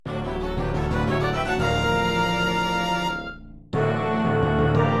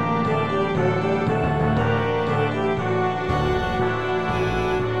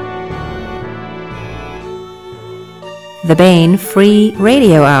The Bane Free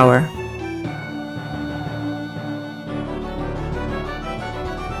Radio Hour.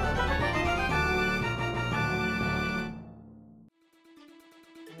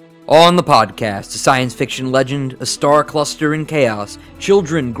 On the podcast, a science fiction legend, a star cluster in chaos,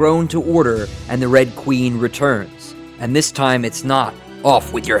 children grown to order, and the Red Queen returns. And this time it's not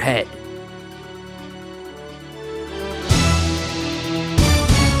off with your head.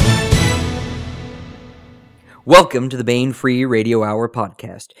 Welcome to the Bane Free Radio Hour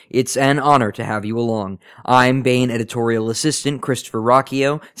podcast. It's an honor to have you along. I'm Bane editorial assistant Christopher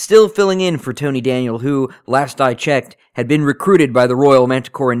Rocchio, still filling in for Tony Daniel, who, last I checked, had bbeen recruited by the Royal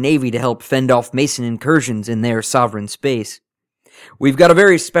Manticore Navy to help fend off Mason incursions in their sovereign space. We've got a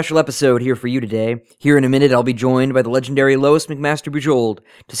very special episode here for you today. Here in a minute, I'll be joined by the legendary Lois McMaster Bujold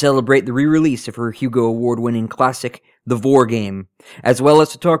to celebrate the re-release of her Hugo Award-winning classic, The Vor Game, as well as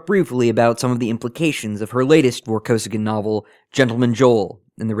to talk briefly about some of the implications of her latest Vorkosigan novel, Gentleman Jole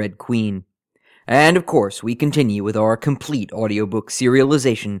and the Red Queen. And of course, we continue with our complete audiobook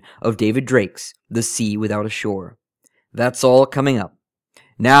serialization of David Drake's The Sea Without a Shore. That's all coming up.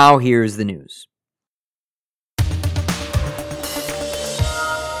 Now here's the news.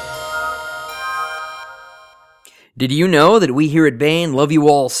 Did you know that we here at Bane love you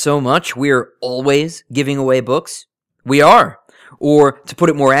all so much we're always giving away books? We are. Or, to put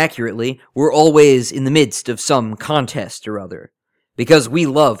it more accurately, we're always in the midst of some contest or other. Because we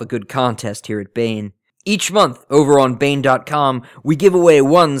love a good contest here at Bane. Each month, over on Bane.com, we give away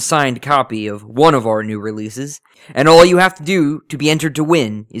one signed copy of one of our new releases, and all you have to do to be entered to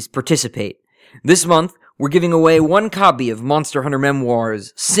win is participate. This month, we're giving away one copy of Monster Hunter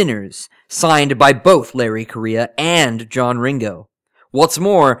Memoirs' Sinners, signed by both Larry Correia and John Ringo. What's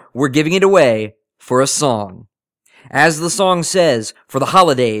more, we're giving it away for a song. As the song says, for the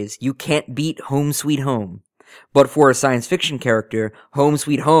holidays, you can't beat Home Sweet Home. But for a science fiction character, Home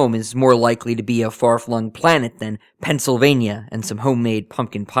Sweet Home is more likely to be a far-flung planet than Pennsylvania and some homemade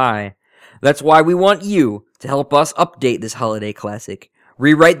pumpkin pie. That's why we want you to help us update this holiday classic.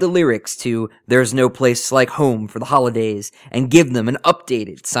 Rewrite the lyrics to There's No Place Like Home for the Holidays and give them an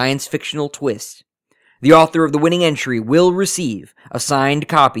updated science-fictional twist. The author of the winning entry will receive a signed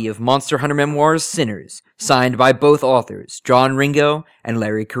copy of Monster Hunter Memoirs' Sinners, signed by both authors, John Ringo and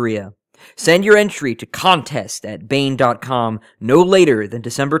Larry Correia. Send your entry to contest@Bane.com no later than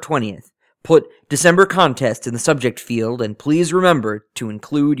December 20th. Put December Contest in the subject field and please remember to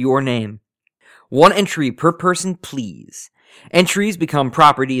include your name. One entry per person, please. Entries become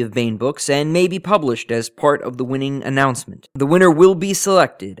property of Bane Books and may be published as part of the winning announcement. The winner will be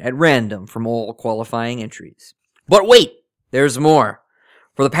selected at random from all qualifying entries. But wait! There's more!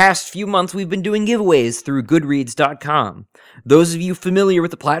 For the past few months, we've been doing giveaways through Goodreads.com. Those of you familiar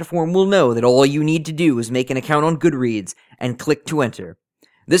with the platform will know that all you need to do is make an account on Goodreads and click to enter.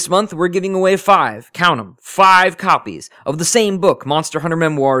 This month, we're giving away 5 copies of the same book, Monster Hunter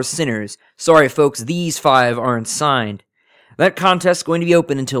Memoirs' Sinners. Sorry folks, these 5 aren't signed. That contest is going to be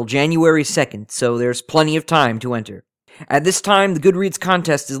open until January 2nd, so there's plenty of time to enter. At this time, the Goodreads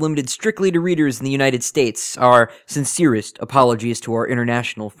contest is limited strictly to readers in the United States. Our sincerest apologies to our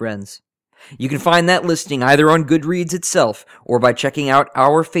international friends. You can find that listing either on Goodreads itself or by checking out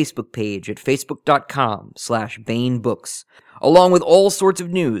our Facebook page at facebook.com/BaneBooks, along with all sorts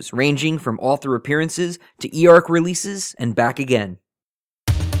of news ranging from author appearances to e-arc releases and back again.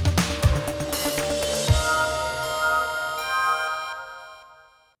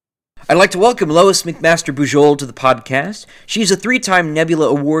 I'd like to welcome Lois McMaster Bujold to the podcast. She's a 3-time Nebula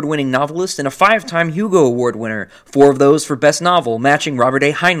Award-winning novelist and a 5-time Hugo Award winner, 4 of those for Best Novel, matching Robert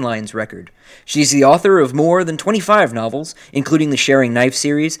A. Heinlein's record. She's the author of more than 25 novels, including the Sharing Knife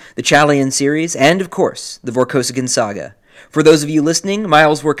series, the Chalian series, and, of course, the Vorkosigan saga. For those of you listening,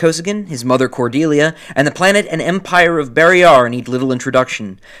 Miles Vorkosigan, his mother Cordelia, and the planet and empire of Barrayar need little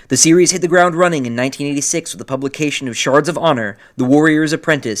introduction. The series hit the ground running in 1986 with the publication of Shards of Honor, The Warrior's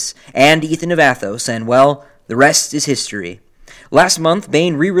Apprentice, and Ethan of Athos, and, well, the rest is history. Last month,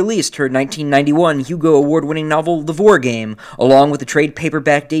 Bane re-released her 1991 Hugo Award-winning novel, The Vor Game, along with the trade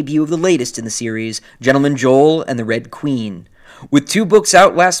paperback debut of the latest in the series, Gentleman Jole and the Red Queen. With 2 books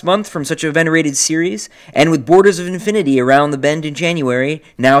out last month from such a venerated series, and with Borders of Infinity around the bend in January,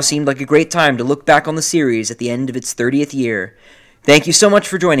 now seemed like a great time to look back on the series at the end of its 30th year. Thank you so much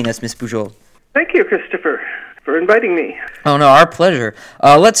for joining us, Miss Bujold. Thank you, Christopher, for inviting me. Oh no, our pleasure.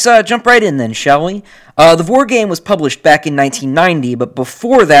 Let's jump right in then, shall we? The Vor Game was published back in 1990, but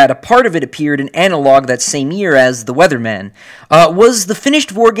before that, a part of it appeared in Analog that same year as The Weatherman. Was the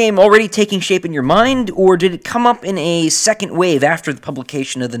finished Vor Game already taking shape in your mind, or did it come up in a second wave after the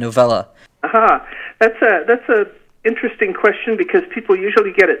publication of the novella? Aha, that's a interesting question because people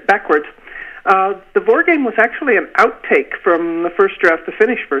usually get it backwards. The Vor Game was actually an outtake from the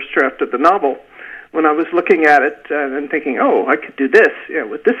finished first draft of the novel. When I was looking at it and thinking, oh, I could do this.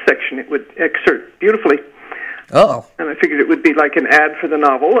 With this section, it would excerpt beautifully. Oh. And I figured it would be like an ad for the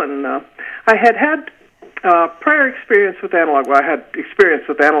novel. And I had prior experience with analog. Well, I had experience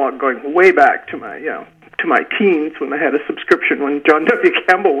with analog going way back to my teens when I had a subscription when John W.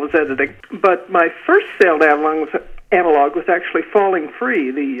 Campbell was editing. But my first sale to analog was actually Falling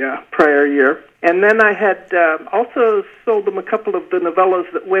Free the prior year. And then I had also sold them a couple of the novellas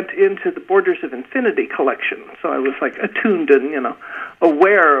that went into the Borders of Infinity collection. So I was like attuned and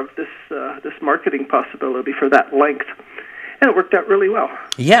aware of this marketing possibility for that length. And it worked out really well.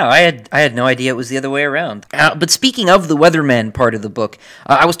 Yeah, I had no idea it was the other way around. But speaking of the Weatherman part of the book,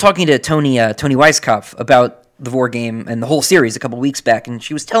 I was talking to Tony Weiskopf about the Vor Game and the whole series a couple weeks back, and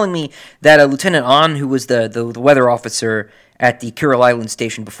she was telling me that Lieutenant Ahn, who was the weather officer at the Kuril Island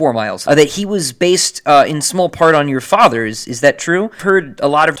station before Miles, that he was based in small part on your father's. Is that true? I've heard a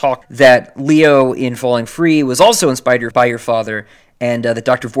lot of talk that Leo in Falling Free was also inspired by your father, and that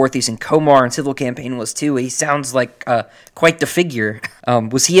Dr. Vorthes in Komar and Civil Campaign was too. He sounds like quite the figure.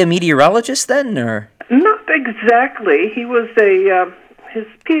 Was he a meteorologist then, or? Not exactly. He was his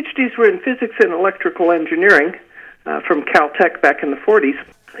PhDs were in physics and electrical engineering from Caltech back in the 40s.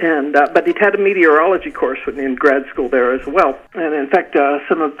 And but he'd had a meteorology course in grad school there as well. And in fact,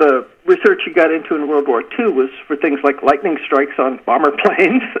 some of the research he got into in World War II was for things like lightning strikes on bomber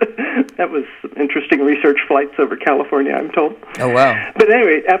planes. That was some interesting research flights over California, I'm told. Oh, wow. But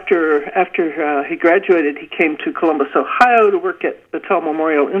anyway, after he graduated, he came to Columbus, Ohio to work at the Battelle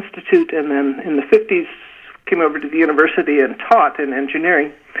Memorial Institute, and then in the 50s came over to the university and taught in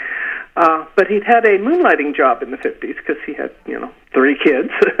engineering. But he'd had a moonlighting job in the 50s because he had, 3 kids,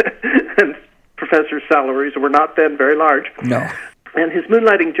 and professors' salaries were not then very large. No. And his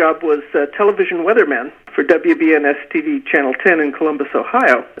moonlighting job was television weatherman for WBNS-TV Channel 10 in Columbus,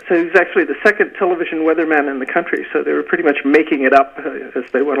 Ohio. So he was actually the second television weatherman in the country, so they were pretty much making it up as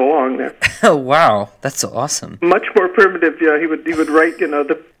they went along there. Oh, wow. That's awesome. Much more primitive. He would write,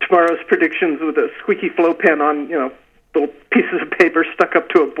 the tomorrow's predictions with a squeaky flow pen on, little pieces of paper stuck up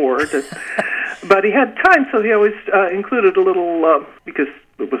to a board. But he had time, so he always included a little, because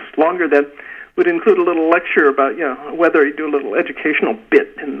it was longer then, would include a little lecture about, weather. He'd do a little educational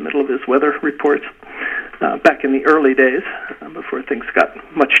bit in the middle of his weather reports back in the early days before things got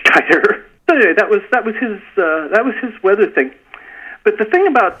much tighter. So anyway, that was his weather thing. But the thing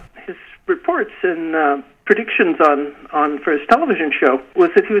about his reports and predictions on for his television show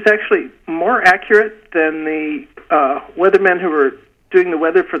was that he was actually more accurate than the weathermen who were doing the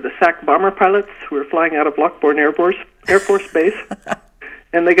weather for the SAC bomber pilots who were flying out of Lockbourne Air Force Base.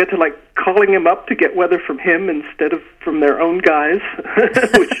 And they got to calling him up to get weather from him instead of from their own guys,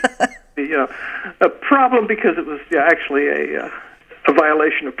 which a problem because it was actually a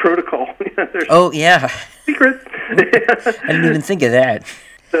violation of protocol. Oh yeah, secret. I didn't even think of that.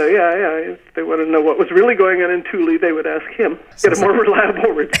 So if they wanted to know what was really going on in Thule, they would ask him. Get a more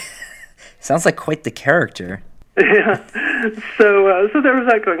reliable report. Sounds like quite the character. Yeah. So there was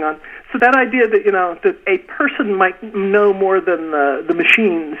that going on. So that idea that that a person might know more than the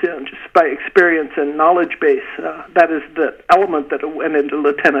machines, just by experience and knowledge base, that is the element that went into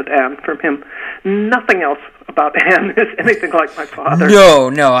Lieutenant Ann from him. Nothing else about Ann is anything like my father.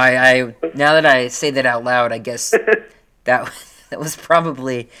 No. I now that I say that out loud, I guess that was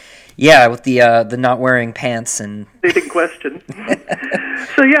probably. Yeah, with the not wearing pants and leading question.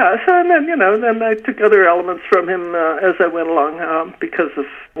 And then I took other elements from him as I went along because of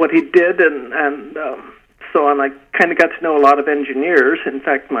what he did and so on. I kind of got to know a lot of engineers. In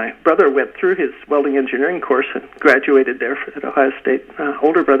fact, my brother went through his welding engineering course and graduated there at Ohio State.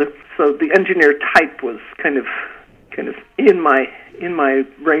 Older brother, so the engineer type was kind of in my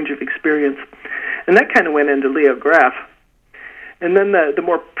range of experience, and that kind of went into Leo Graff. And then the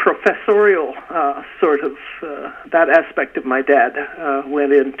more professorial sort of that aspect of my dad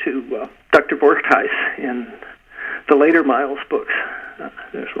went into Dr. Vorkosigan in the later Miles books.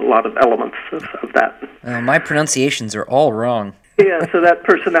 There's a lot of elements of that. My pronunciations are all wrong. Yeah, so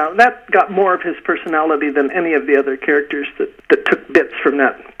that got more of his personality than any of the other characters that took bits from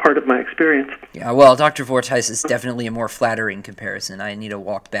that part of my experience. Yeah, well, Dr. Vorkosigan is definitely a more flattering comparison. I need to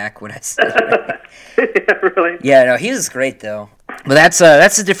walk back what I said. Yeah, really. Yeah, no, he was great, though. But that's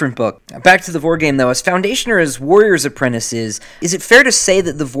a different book. Back to the Vor Game, though. As Foundation or as Warrior's Apprentice is it fair to say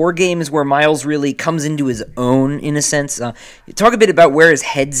that the Vor Game is where Miles really comes into his own, in a sense? Talk a bit about where his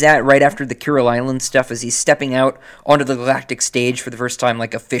head's at right after the Kuril Island stuff as he's stepping out onto the galactic stage for the first time,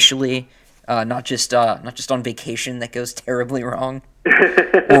 officially, not just on vacation that goes terribly wrong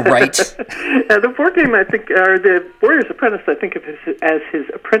or right. The Vor Game, I think, or the Warrior's Apprentice, I think of as his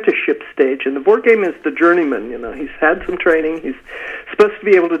apprenticeship stage, and the Vor Game is the journeyman. He's had some training. He's supposed to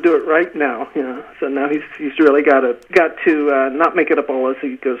be able to do it right now. So now he's really got to not make it up all as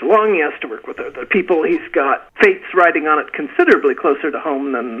he goes along. He has to work with other people. He's got fates riding on it considerably closer to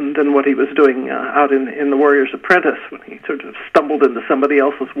home than what he was doing out in the Warrior's Apprentice when he sort of stumbled into somebody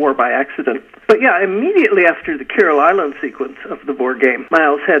else's war by accident. But yeah, immediately after the Carol Island sequence of the Vor Game,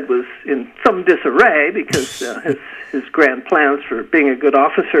 Miles' head was in some disarray because his grand plans for being a good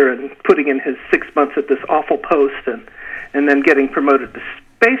officer and putting in his 6 months at this awful post and then getting promoted to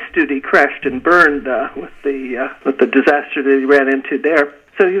space duty crashed and burned with the disaster that he ran into there.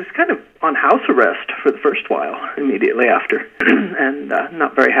 So he was kind of on house arrest for the first while immediately after, and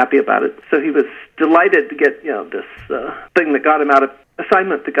not very happy about it. So he was delighted to get this thing that got him out of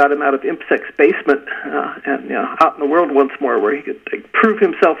assignment that got him out of ImpSec's basement and out in the world once more, where he could prove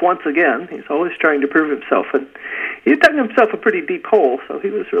himself once again. He's always trying to prove himself, and he dug himself a pretty deep hole, so he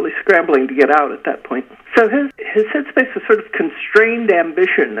was really scrambling to get out at that point. So his headspace was sort of constrained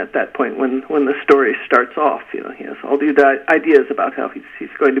ambition at that point when the story starts off. He has all these ideas about how he's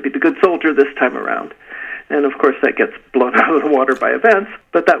going to be the good soldier this time around. And of course that gets blown out of the water by events,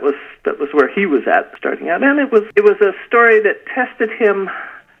 but that was where he was at starting out. And it was a story that tested him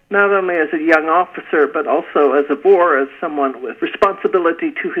not only as a young officer, but also as a Vor, as someone with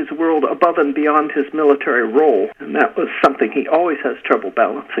responsibility to his world above and beyond his military role. And that was something he always has trouble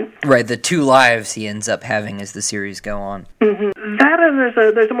balancing. Right, the two lives he ends up having as the series go on. Mm-hmm. That, and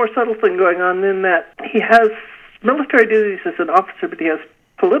there's a more subtle thing going on in that he has military duties as an officer, but he has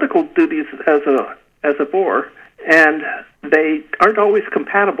political duties as a Vor, and they aren't always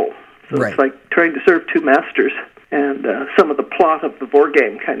compatible. So right. It's like trying to serve two masters. And some of the plot of the Vor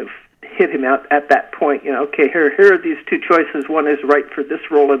Game kind of hit him out at that point. Okay, here are these two choices. One is right for this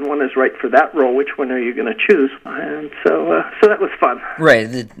role, and one is right for that role. Which one are you going to choose? And so that was fun. Right.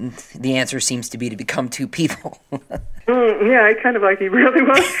 The answer seems to be to become two people. Yeah, kind of like he really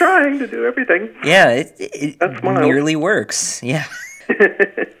was trying to do everything. Yeah, it nearly works. Yeah.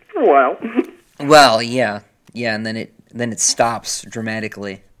 For a while. Well, yeah, and then it stops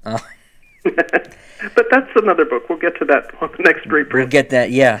dramatically. But that's another book. We'll get to that on the next reprint. We'll get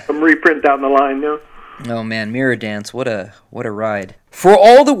that, yeah. Some reprint down the line, yeah. Oh man, Mirror Dance, what a ride. For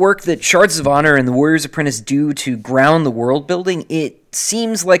all the work that Shards of Honor and the Warrior's Apprentice do to ground the world building, it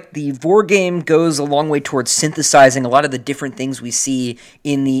seems like the Vor Game goes a long way towards synthesizing a lot of the different things we see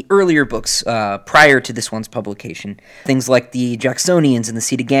in the earlier books prior to this one's publication. Things like the Jacksonians and the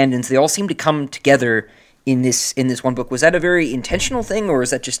Cetagandans, they all seem to come together in this one book. Was that a very intentional thing, or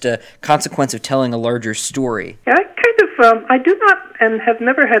is that just a consequence of telling a larger story? Yeah, I do not and have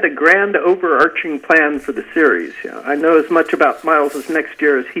never had a grand overarching plan for the series. I know as much about Miles' next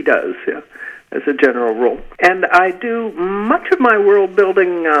year as he does, as a general rule. And I do much of my world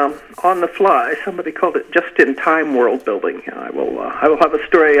building on the fly. Somebody called it just-in-time world building. I will have a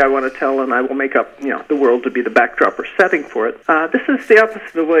story I want to tell, and I will make up the world to be the backdrop or setting for it. This is the opposite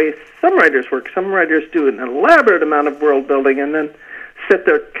of the way some writers work. Some writers do an elaborate amount of world building and then set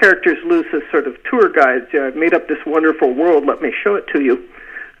their characters loose as sort of tour guides. I've made up this wonderful world. Let me show it to you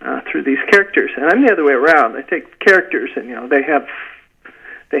through these characters. And I'm the other way around. I take characters, and they have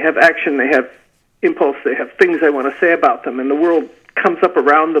action, they have impulse, they have things I want to say about them, and the world comes up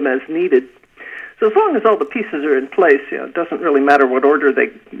around them as needed. So as long as all the pieces are in place, it doesn't really matter what order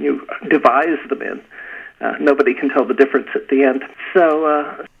you devise them in. Nobody can tell the difference at the end.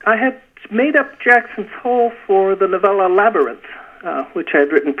 So I had made up Jackson's Hole for the novella Labyrinth, which I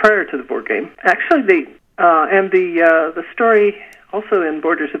had written prior to the Vor Game. Actually, the story also in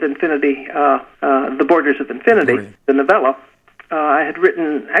Borders of Infinity, The Borders of Infinity, the novella, I had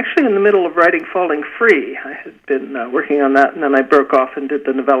written actually in the middle of writing Falling Free. I had been working on that, and then I broke off and did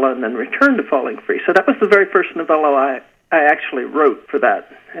the novella and then returned to Falling Free. So that was the very first novella I actually wrote for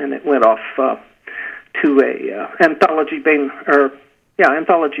that, and it went off to a anthology Bain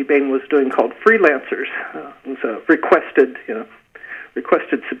was doing called Freelancers. It was a requested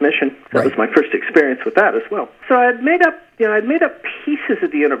submission. That was my first experience with that as well. So I'd made up pieces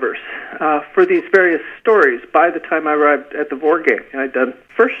of the universe for these various stories by the time I arrived at the Vor Game. I'd done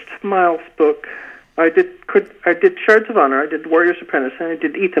first Miles' book. I did Shards of Honor. I did Warrior's Apprentice, and I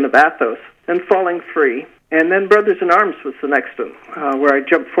did Ethan of Athos, and Falling Free, and then Brothers in Arms was the next one, where I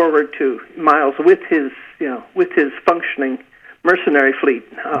jumped forward to Miles with his functioning mercenary fleet.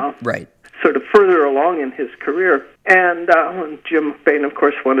 Right. Sort of further along in his career. And when Jim Bain, of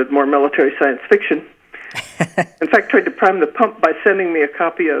course, wanted more military science fiction, In fact, tried to prime the pump by sending me a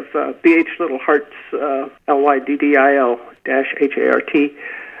copy of B.H. Littlehart's Lyddil-Hart,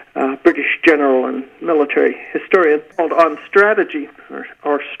 British general and military historian, called On Strategy,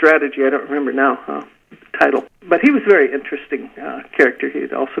 or Strategy, I don't remember now the title. But he was a very interesting character. He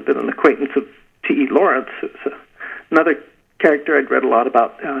had also been an acquaintance of T.E. Lawrence, who's another character I'd read a lot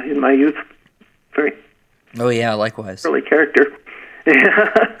about in my youth. Very likewise. Early character.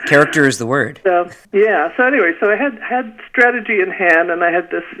 Character is the word. So anyway, I had strategy in hand, and I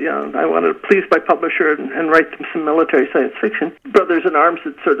had this, I wanted to please my publisher and write them some military science fiction. Brothers in Arms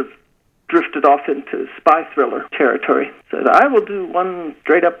had sort of drifted off into spy thriller territory. Said, I will do one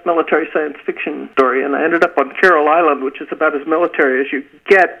straight-up military science fiction story, and I ended up on Carol Island, which is about as military as you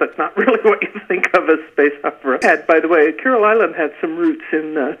get, but not really what you think of as space opera. By the way, Carol Island had some roots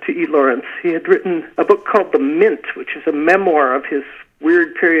in T.E. Lawrence. He had written a book called The Mint, which is a memoir of his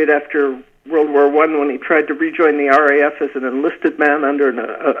weird period after World War I when he tried to rejoin the RAF as an enlisted man under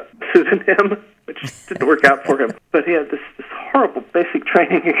a pseudonym, which didn't work out for him. But he had this horrible basic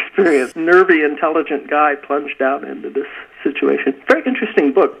training experience. Nervy, intelligent guy plunged down into this situation. Very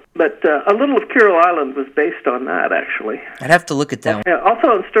interesting book, but a little of Carol Island was based on that, actually. I'd have to look at that one. Yeah, also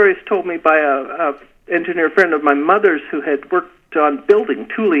on stories told me by a engineer friend of my mother's who had worked on building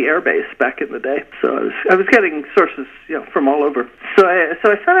Thule Air Base back in the day. So I was getting sources, from all over. So I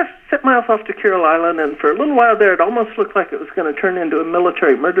sort of set myself off to Carol Island, and for a little while there, it almost looked like it was going to turn into a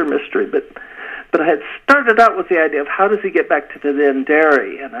military murder mystery. But I had started out with the idea of how does he get back to the then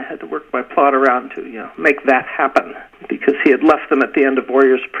Derry, and I had to work my plot around to make that happen because he had left them at the end of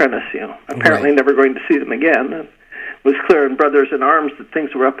Warrior's Apprentice. Apparently never going to see them again. And it was clear in Brothers in Arms that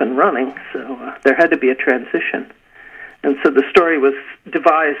things were up and running, so there had to be a transition. And so the story was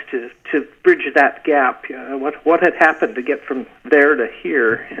devised to bridge that gap. What had happened to get from there to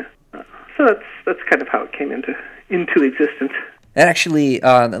here? So that's kind of how it came into existence. That actually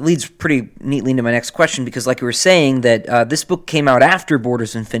that leads pretty neatly into my next question, because like you were saying, that this book came out after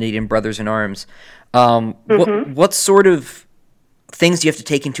Borders of Infinity and Brothers in Arms. What sort of things do you have to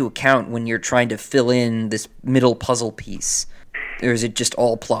take into account when you're trying to fill in this middle puzzle piece? Or is it just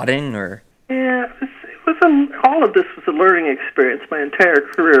all plotting? Or all of this was a learning experience. My entire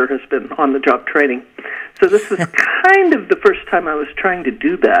career has been on-the-job training. So this was kind of the first time I was trying to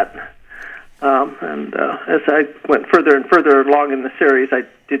do that. And as I went further and further along in the series, I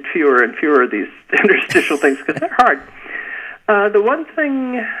did fewer and fewer of these interstitial things because they're hard. The one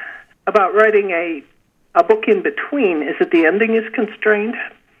thing about writing a book in between is that the ending is constrained.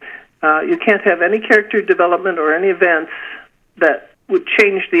 You can't have any character development or any events that would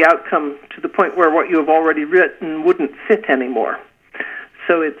change the outcome to the point where what you have already written wouldn't fit anymore.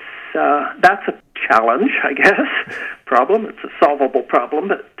 So that's a challenge, I guess. Problem. It's a solvable problem,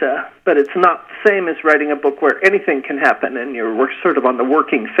 but it's not the same as writing a book where anything can happen and you're sort of on the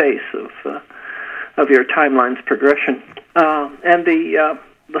working face of your timeline's progression. And the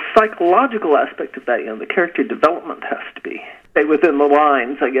psychological aspect of that, the character development has to be stay within the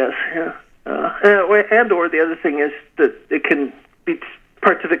lines, I guess. And or the other thing is that it can be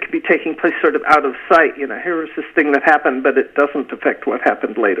parts of it can be taking place sort of out of sight. Here was this thing that happened, but it doesn't affect what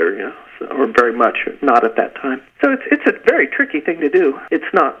happened later, or very much not at that time. So it's a very tricky thing to do. It's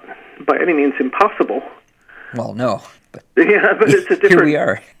not by any means impossible. Well, no. But but it's a different. Here we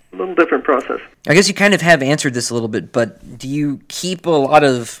are. A little different process. I guess you kind of have answered this a little bit, but do you keep a lot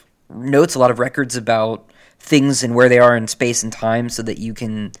of notes, a lot of records about things and where they are in space and time so that you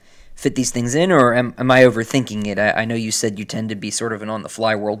can fit these things in, or am I overthinking it? I know you said you tend to be sort of an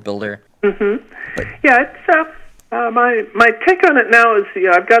on-the-fly world builder. Mm-hmm. Yeah, it's my take on it now is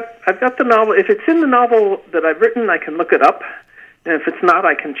I've got the novel. If it's in the novel that I've written, I can look it up, and if it's not,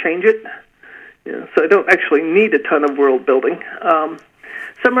 I can change it. So I don't actually need a ton of world building.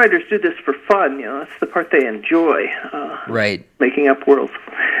 Some writers do this for fun. That's the part they enjoy. Right. Making up worlds.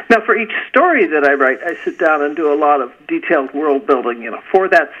 Now, for each story that I write, I sit down and do a lot of detailed world building, for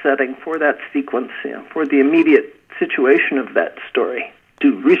that setting, for that sequence, for the immediate situation of that story.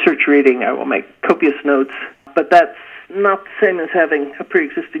 Do research reading. I will make copious notes, but that's not the same as having a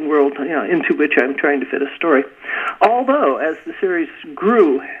pre-existing world, into which I'm trying to fit a story. Although, as the series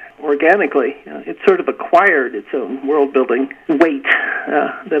grew organically, it sort of acquired its own world-building weight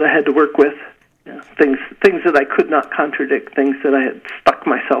that I had to work with. Things that I could not contradict, things that I had stuck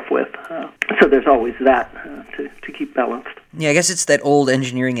myself with. So there's always that to keep balanced. Yeah, I guess it's that old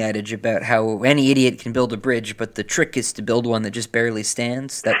engineering adage about how any idiot can build a bridge, but the trick is to build one that just barely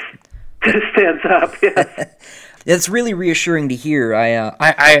stands. That stands up, yes. It's really reassuring to hear.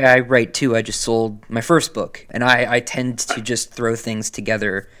 I write too. I just sold my first book, and I tend to just throw things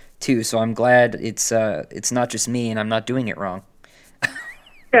together too, so I'm glad it's not just me and I'm not doing it wrong.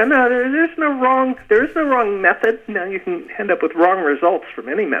 Yeah, no, there is no wrong method. Now you can end up with wrong results from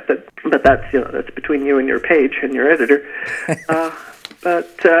any method, but that's between you and your page and your editor.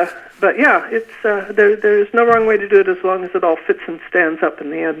 But yeah, it's there's no wrong way to do it as long as it all fits and stands up in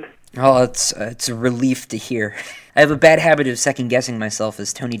the end. Oh, it's a relief to hear. I have a bad habit of second-guessing myself,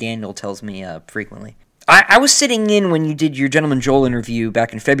 as Tony Daniel tells me frequently. I was sitting in when you did your Gentleman Jole interview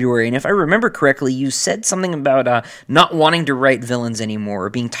back in February, and if I remember correctly, you said something about not wanting to write villains anymore, or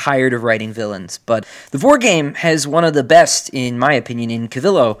being tired of writing villains. But the Vor Game has one of the best, in my opinion, in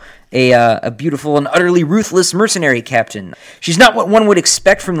Cavillo, a beautiful and utterly ruthless mercenary captain. She's not what one would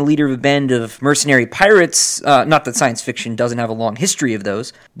expect from the leader of a band of mercenary pirates, not that science fiction doesn't have a long history of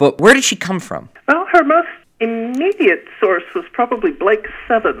those, but where did she come from? Well, her most immediate source was probably Blake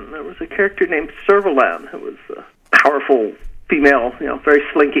Seven. There was a character named Servalan who was a powerful female, very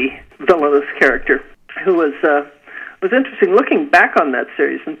slinky, villainous character who was interesting. Looking back on that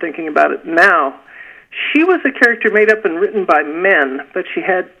series and thinking about it now, she was a character made up and written by men, but she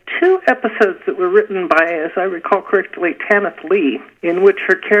had 2 episodes that were written by, as I recall correctly, Tanith Lee, in which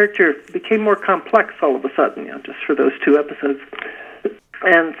her character became more complex all of a sudden, just for those 2 episodes.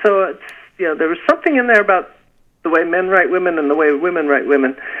 And so it's there was something in there about the way men write women and the way women write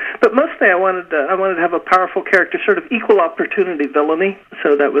women. But mostly I wanted to have a powerful character, sort of equal opportunity villainy.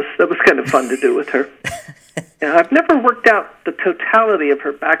 So that was kind of fun to do with her. I've never worked out the totality of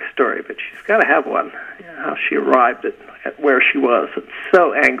her backstory, but she's got to have one. How she arrived at where she was. It's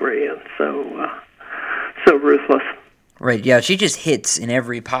so angry and so ruthless. Right, yeah, she just hits in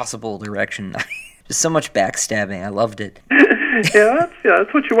every possible direction. Just so much backstabbing. I loved it.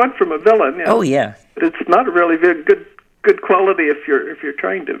 That's what you want from a villain. Oh yeah. But it's not a really good quality if you're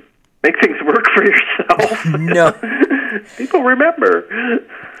trying to make things work for yourself. No. People remember.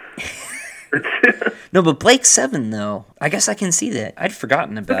 No, but Blake Seven, though, I guess I can see that. I'd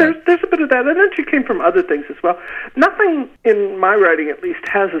forgotten about it. There's a bit of that, and then she came from other things as well. Nothing in my writing, at least,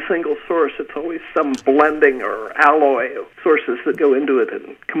 has a single source. It's always some blending or alloy of sources that go into it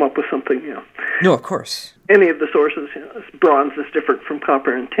and come up with something, No, of course. Any of the sources, bronze is different from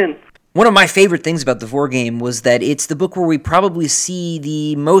copper and tin. One of my favorite things about the Vor Game was that it's the book where we probably see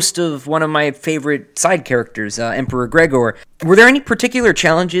the most of one of my favorite side characters, Emperor Gregor. Were there any particular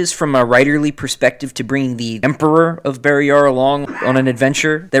challenges from a writerly perspective to bringing the Emperor of Barrayar along on an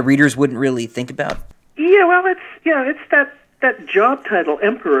adventure that readers wouldn't really think about? Yeah, well, it's that job title,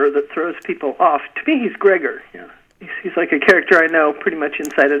 Emperor, that throws people off. To me, he's Gregor. He's like a character I know pretty much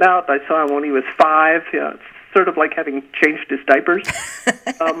inside and out. I saw him when he was 5. It's sort of like having changed his diapers.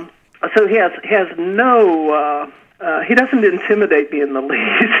 So he has no. He doesn't intimidate me in the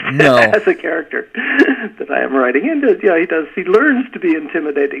least. No. As a character that I am writing. And he does. He learns to be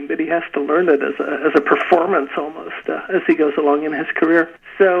intimidating, but he has to learn it as a performance almost as he goes along in his career.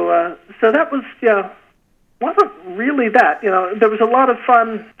 So that was wasn't really that. There was a lot of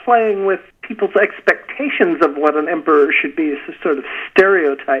fun playing with people's expectations of what an emperor should be. It's a sort of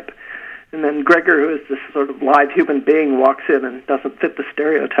stereotype. And then Gregor, who is this sort of live human being, walks in and doesn't fit the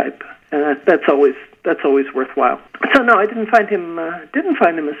stereotype, and that's always worthwhile. So no, I didn't find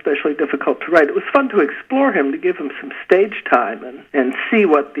him especially difficult to write. It was fun to explore him, to give him some stage time, and see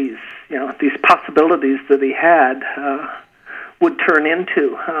what these possibilities that he had would turn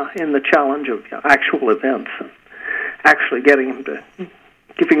into in the challenge of actual events, and actually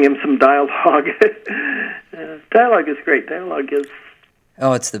giving him some dialogue. Dialogue is great. Dialogue is.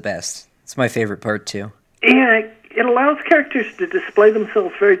 Oh, it's the best. It's my favorite part, too. Yeah, it allows characters to display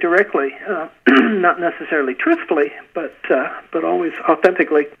themselves very directly, not necessarily truthfully, but always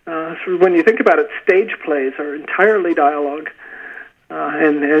authentically. So when you think about it, stage plays are entirely dialogue,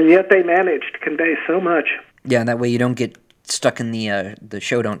 and yet they manage to convey so much. Yeah, and that way you don't get stuck in the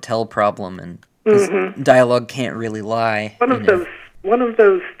show don't tell problem, and dialogue can't really lie. One of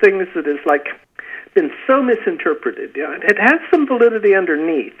those things that is like been so misinterpreted. It has some validity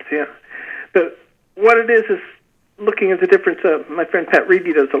underneath. But what it is looking at the difference. My friend Pat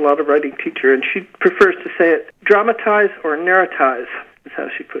Reedy does a lot of writing teacher, and she prefers to say it dramatize or narratize is how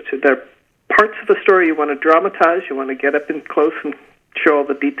she puts it. There are parts of the story you want to dramatize, you want to get up in close and show all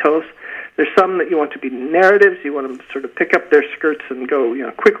the details. There's some that you want to be narratives, you want to sort of pick up their skirts and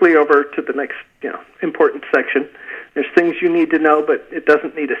go quickly over to the next important section. There's things you need to know, but it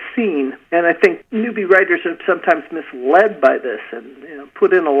doesn't need a scene. And I think newbie writers are sometimes misled by this and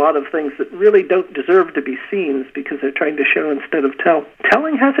put in a lot of things that really don't deserve to be scenes because they're trying to show instead of tell.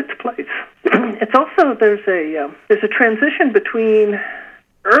 Telling has its place. It's also there's a transition between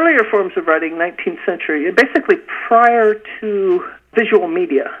earlier forms of writing, 19th century, basically prior to visual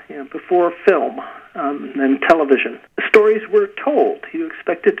media, before film and television. Stories were told. You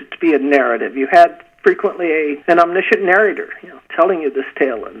expected it to be a narrative. You had frequently an omniscient narrator, telling you this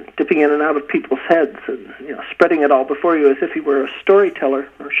tale and dipping in and out of people's heads and spreading it all before you as if he were a storyteller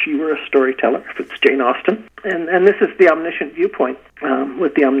or she were a storyteller, if it's Jane Austen. And this is the omniscient viewpoint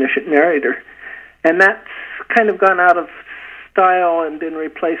with the omniscient narrator. And that's kind of gone out of style and been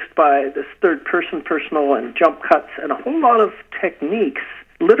replaced by this third-person personal and jump cuts and a whole lot of techniques,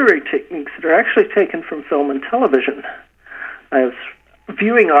 literary techniques, that are actually taken from film and television. As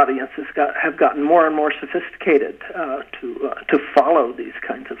viewing audiences have gotten more and more sophisticated to follow these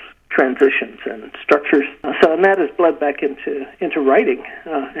kinds of transitions and structures. And that has bled back into writing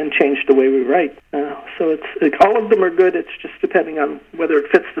and changed the way we write. So it's all of them are good. It's just depending on whether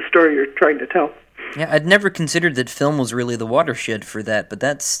it fits the story you're trying to tell. Yeah, I'd never considered that film was really the watershed for that, but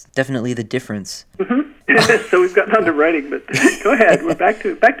that's definitely the difference. Mm-hmm. So we've gotten on to writing, but go ahead. We're back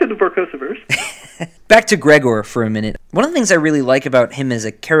to the Vorkosiverse. Back to Gregor for a minute. One of the things I really like about him as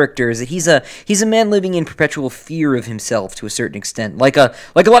a character is that he's a man living in perpetual fear of himself to a certain extent. Like a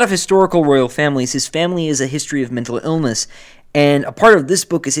lot of historical royal families, his family is a history of mental illness, and a part of this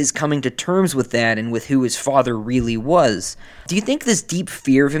book is his coming to terms with that and with who his father really was. Do you think this deep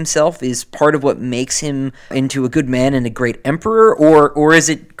fear of himself is part of what makes him into a good man and a great emperor, or is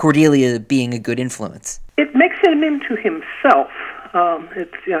it Cordelia being a good influence? It makes him into himself.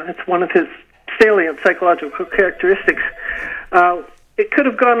 It's one of his salient psychological characteristics. It could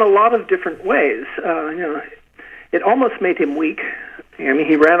have gone a lot of different ways. It almost made him weak. I mean,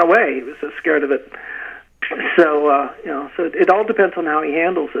 he ran away. He was so scared of it. So it all depends on how he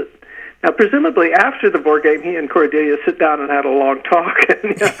handles it. Now, presumably after the Vor Game, he and Cordelia sit down and had a long talk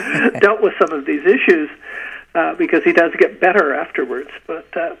and dealt with some of these issues because he does get better afterwards. But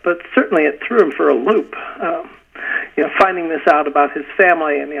certainly it threw him for a loop. Finding this out about his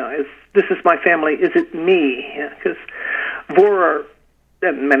family and this is my family, is it me? Because Vor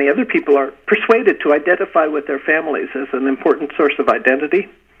and many other people are persuaded to identify with their families as an important source of identity.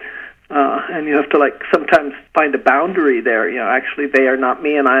 And you have to sometimes find a boundary there. Actually, they are not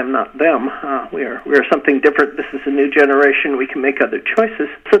me, and I am not them. We are something different. This is a new generation. We can make other choices.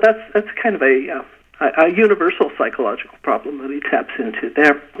 So that's kind of a universal psychological problem that he taps into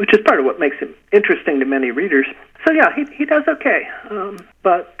there, which is part of what makes him interesting to many readers. So yeah, he does okay,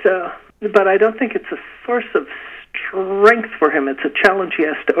 but I don't think it's a source of strength for him. It's a challenge he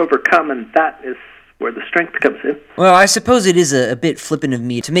has to overcome, and that is where the strength comes in. Well, I suppose it is a bit flippant of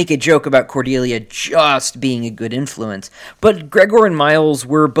me to make a joke about Cordelia just being a good influence, but Gregor and Miles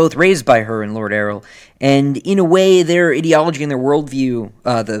were both raised by her and Lord Errol, and in a way their ideology and their worldview,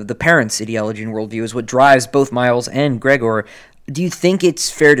 the parents' ideology and worldview, is what drives both Miles and Gregor. Do you think it's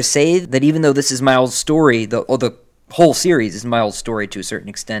fair to say that even though this is Miles' story, the whole series is Miles' story to a certain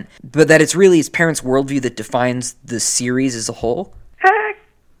extent, but that it's really his parents' worldview that defines the series as a whole?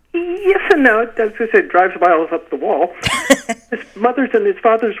 Yes and no. As I said, drives Miles up the wall. His mother's and his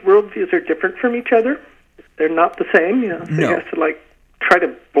father's worldviews are different from each other. They're not the same. So he has to try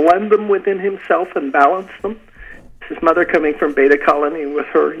to blend them within himself and balance them. His mother coming from Beta Colony with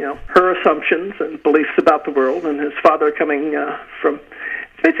her, her assumptions and beliefs about the world, and his father coming from.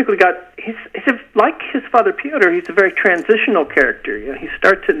 Basically he's like his father Piotr, he's a very transitional character. He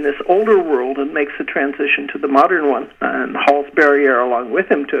starts in this older world and makes the transition to the modern one, and hauls Barrier along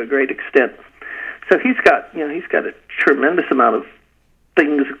with him to a great extent. So he's got a tremendous amount of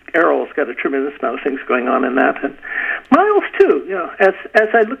things. Errol's got a tremendous amount of things going on in that, and Miles too. As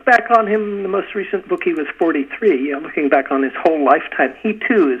I look back on him, in the most recent book, he was 43. Looking back on his whole lifetime, he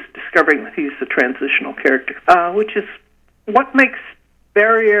too is discovering that he's a transitional character, which is what makes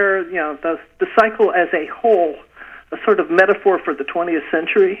Barrier, the cycle as a whole, a sort of metaphor for the 20th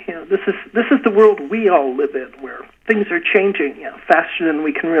century. This is the world we all live in, where things are changing faster than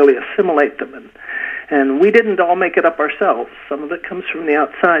we can really assimilate them, and we didn't all make it up ourselves. Some of it comes from the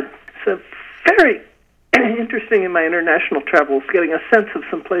outside. So very interesting in my international travels, getting a sense of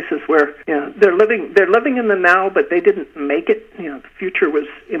some places where they're living in the now, but they didn't make it. The future was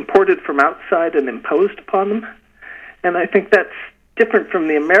imported from outside and imposed upon them, and I think that's different from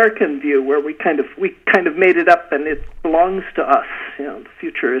the American view, where we kind of made it up and it belongs to us. The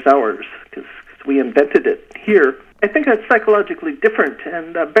future is ours because we invented it here. I think that's psychologically different,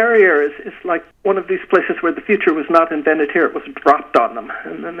 and Barrier is like one of these places where the future was not invented here; it was dropped on them,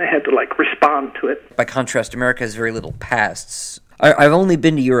 and then they had to respond to it. By contrast, America has very little pasts. I've only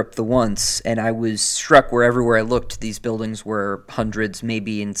been to Europe the once, and I was struck where everywhere I looked, these buildings were hundreds,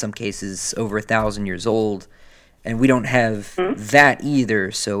 maybe in some cases over 1,000 years old. And we don't have that either,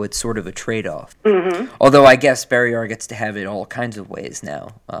 so it's sort of a trade-off. Although I guess Barry R gets to have it all kinds of ways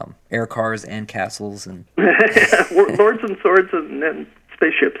now. Air cars and castles and... Lords and swords and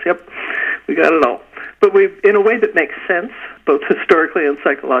spaceships, yep. We got it all. But in a way that makes sense, both historically and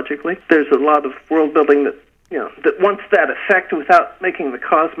psychologically. There's a lot of world building that wants that effect without making the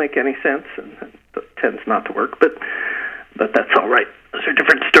cause make any sense, and that tends not to work. But that's all right. Those are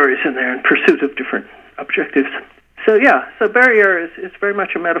different stories in there in pursuit of different objectives. So barrier is very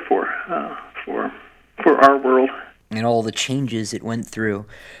much a metaphor for our world. And all the changes it went through.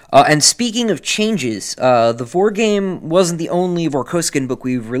 And speaking of changes, the Vor Game wasn't the only Vorkosigan book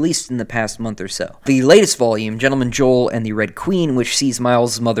we've released in the past month or so. The latest volume, Gentleman Jole and the Red Queen, which sees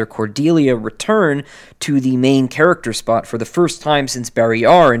Miles' mother Cordelia return to the main character spot for the first time since Barry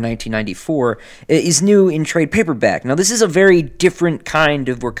R. in 1994, is new in trade paperback. Now, this is a very different kind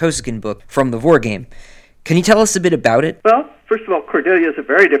of Vorkosigan book from the Vor Game. Can you tell us a bit about it? Well, first of all, Cordelia is a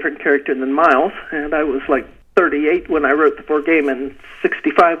very different character than Miles, and I was 38 when I wrote the Vor Game and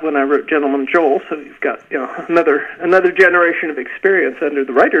 65 when I wrote Gentleman Jole, so you've got another generation of experience under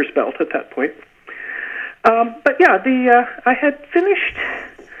the writer's belt at that point. I had finished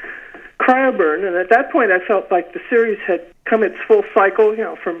Cryoburn, and at that point I felt like the series had come its full cycle,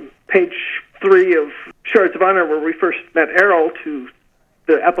 from page 3 of Shards of Honor, where we first met Errol, to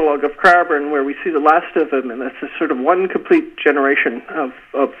the epilogue of Cryoburn, where we see the last of him, and that's a sort of one complete generation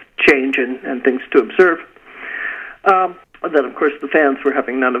of change and things to observe. Then, of course, the fans were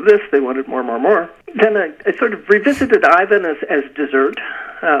having none of this. They wanted more. Then I sort of revisited Ivan as dessert.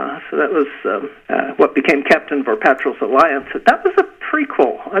 So that was what became Captain Vorpatrol's Alliance. That was a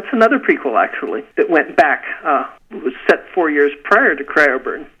prequel. That's another prequel, actually, that went back. It was set 4 years prior to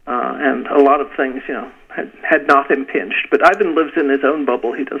Cryoburn, and a lot of things, had not impinged. But Ivan lives in his own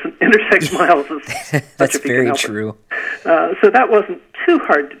bubble. He doesn't intersect Miles as That's very true. So that wasn't too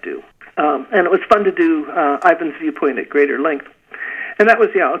hard to do. And it was fun to do Ivan's viewpoint at greater length. And that was,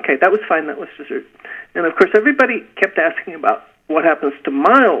 that was fine, that was dessert. And of course, everybody kept asking about what happens to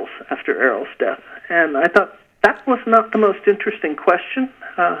Miles after Errol's death. And I thought that was not the most interesting question.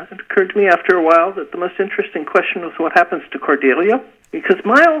 It occurred to me after a while that the most interesting question was what happens to Cordelia. Because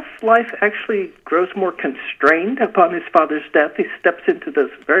Miles' life actually grows more constrained upon his father's death. He steps into those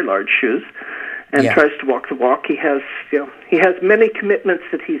very large shoes and tries to walk the walk. He has many commitments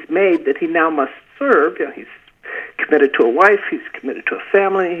that he's made that he now must serve. He's committed to a wife. He's committed to a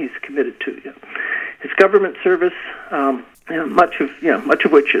family. He's committed to his government service. Much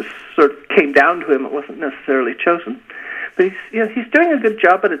of which is sort of came down to him. It wasn't necessarily chosen, but he's doing a good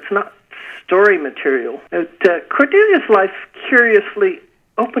job. But it's not story material. Cordelia's life curiously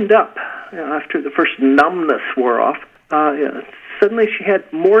opened up after the first numbness wore off. Suddenly she had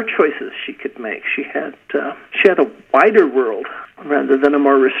more choices she could make. She had a wider world rather than a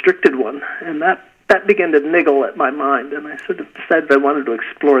more restricted one, and that began to niggle at my mind, and I sort of decided I wanted to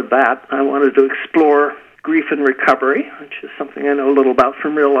explore that. I wanted to explore grief and recovery, which is something I know a little about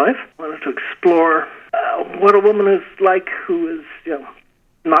from real life. I wanted to explore what a woman is like who is,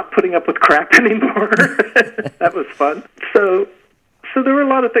 not putting up with crap anymore. That was fun. So there were a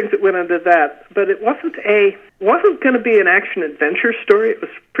lot of things that went into that, but it wasn't going to be an action-adventure story. It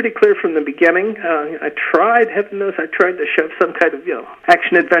was pretty clear from the beginning. Heaven knows I tried to shove some kind of,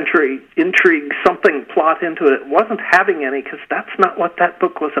 action-adventure intrigue, something plot into it. It wasn't having any, because that's not what that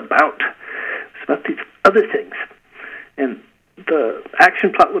book was about. It was about these other things. And the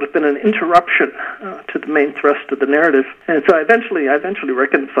action plot would have been an interruption to the main thrust of the narrative. And so I eventually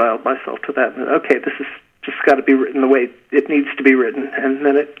reconciled myself to that. And, okay, this is just got to be written the way it needs to be written, and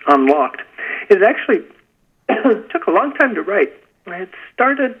then it unlocked. It actually took a long time to write. I had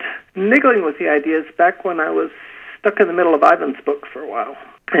started niggling with the ideas back when I was stuck in the middle of Ivan's book for a while,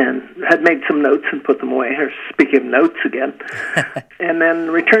 and had made some notes and put them away. Or speaking of notes again, and then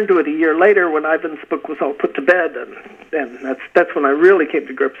returned to it a year later when Ivan's book was all put to bed, and that's when I really came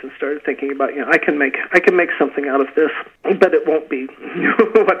to grips and started thinking about I can make something out of this, but it won't be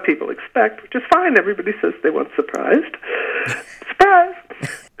what people expect, which is fine. Everybody says they want surprised. Surprise!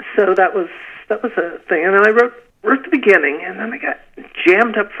 So that was a thing, and then I wrote the beginning, and then I got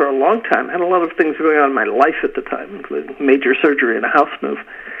jammed up for a long time. I had a lot of things going on in my life at the time, including major surgery and a house move.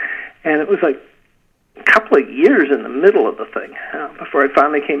 And it was like a couple of years in the middle of the thing before I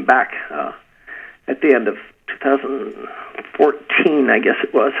finally came back at the end of 2014, I guess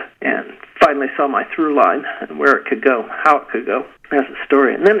it was, and finally saw my through line and where it could go, how it could go as a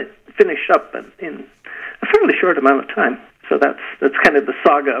story. And then it finished up in a fairly short amount of time. So that's kind of the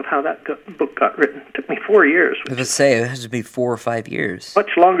saga of how that book got written. It took me 4 years. I was going to say, it has to be 4 or 5 years.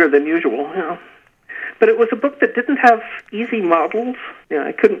 Much longer than usual, But it was a book that didn't have easy models.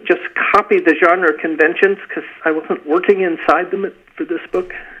 I couldn't just copy the genre conventions because I wasn't working inside them for this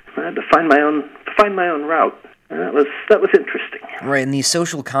book. I had to find my own route. That was interesting. Right, and the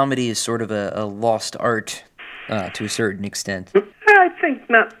social comedy is sort of a lost art to a certain extent. I think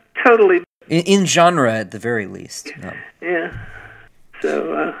not totally. In genre, at the very least. No. Yeah.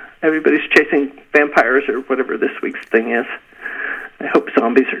 So everybody's chasing vampires or whatever this week's thing is. I hope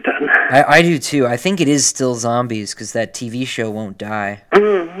zombies are done. I do too. I think it is still zombies because that TV show won't die.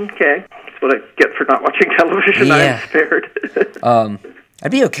 Okay. That's what I get for not watching television. Yeah. I'm spared. I'd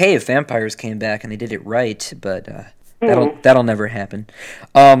be okay if vampires came back and they did it right, but that'll never happen.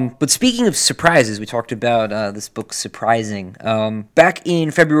 But speaking of surprises, we talked about this book surprising. Back in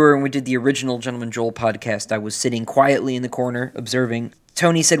February when we did the original Gentleman Jole podcast, I was sitting quietly in the corner observing.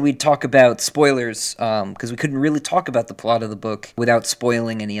 Tony said we'd talk about spoilers because we couldn't really talk about the plot of the book without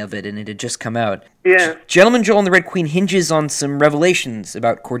spoiling any of it, and it had just come out. Yeah. Gentleman Jole and the Red Queen hinges on some revelations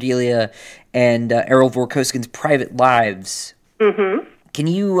about Cordelia and Errol Vorkosigan's private lives. Mm-hmm. Can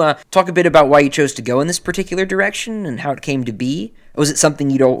you talk a bit about why you chose to go in this particular direction and how it came to be? Or was it something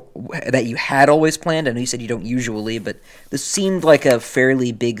that you had always planned? I know you said you don't usually, but this seemed like a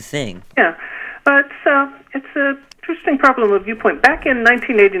fairly big thing. Yeah, it's an interesting problem of viewpoint. Back in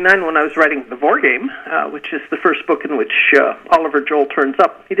 1989, when I was writing The Vor Game, which is the first book in which Oliver Jole turns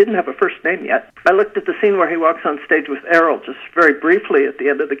up, he didn't have a first name yet. I looked at the scene where he walks on stage with Errol just very briefly at the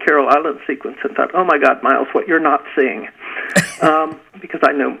end of the Carol Island sequence and thought, oh my God, Miles, what you're not seeing. Because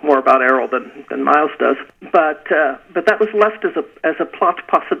I know more about Errol than Miles does, but that was left as a plot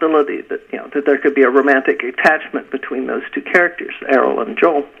possibility that that there could be a romantic attachment between those two characters, Errol and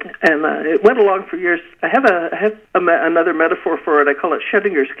Jole, and it went along for years. I have another metaphor for it. I call it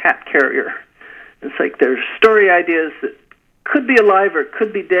Schrodinger's cat carrier. It's like there's story ideas that could be alive or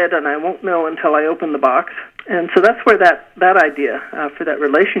could be dead, and I won't know until I open the box. And so that's where that idea for that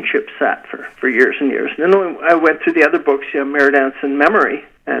relationship sat for years and years. And then I went through the other books, Mirror Dance and Memory,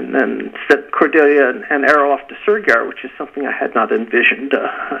 and then sent Cordelia and Errol off to Surgar, which is something I had not envisioned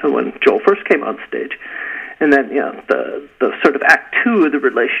when Jole first came on stage. And then the sort of Act 2 of the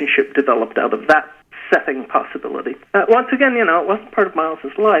relationship developed out of that setting possibility. Once again, it wasn't part of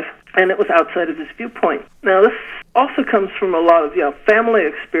Miles's life, and it was outside of his viewpoint. Now, this also comes from a lot of family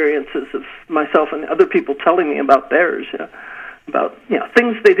experiences of myself and other people telling me about theirs, about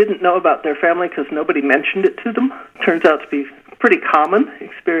things they didn't know about their family because nobody mentioned it to them. Turns out to be a pretty common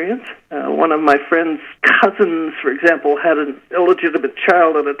experience. One of my friend's cousins, for example, had an illegitimate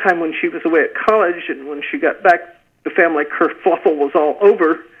child at a time when she was away at college, and when she got back, the family kerfluffle was all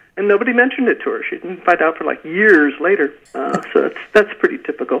over. And nobody mentioned it to her. She didn't find out for years later. So that's pretty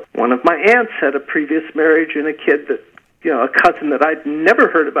typical. One of my aunts had a previous marriage and a kid that, a cousin that I'd never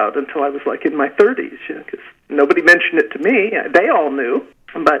heard about until I was in my 30s, because nobody mentioned it to me. They all knew.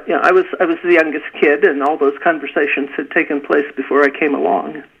 But, I was the youngest kid, and all those conversations had taken place before I came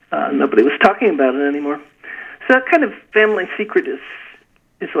along. Nobody was talking about it anymore. So that kind of family secret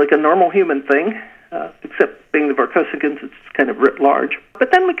is like a normal human thing. Except being the Vorkosigans, it's kind of writ large.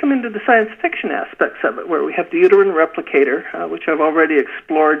 But then we come into the science fiction aspects of it, where we have the uterine replicator, which I've already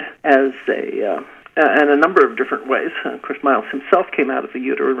explored as in a number of different ways. Of course, Miles himself came out of the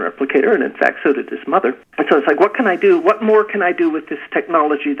uterine replicator, and in fact, so did his mother. And so it's what can I do? What more can I do with this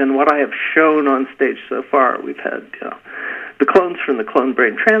technology than what I have shown on stage so far? We've had the clones from the clone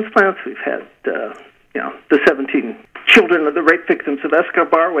brain transplants. We've had the 17 children of the rape victims of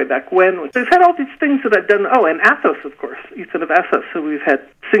Escobar way back when. We've had all these things that I've done. Oh, and Athos, of course, Ethan of Athos. So we've had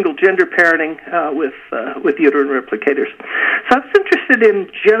single-gender parenting with uterine replicators. So I was interested in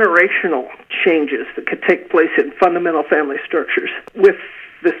generational changes that could take place in fundamental family structures with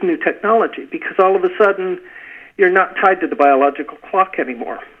this new technology, because all of a sudden you're not tied to the biological clock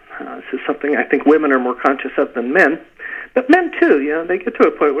anymore. This is something I think women are more conscious of than men. But men, too, they get to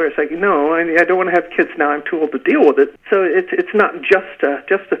a point where it's no, I don't want to have kids now. I'm too old to deal with it. So it's not just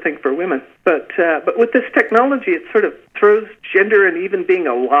a thing for women. But with this technology, it sort of throws gender and even being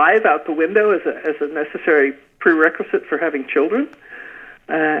alive out the window as a necessary prerequisite for having children.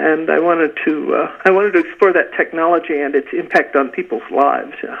 And I wanted to explore that technology and its impact on people's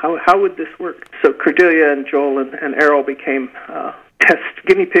lives. How would this work? So Cordelia and Jole and Errol became test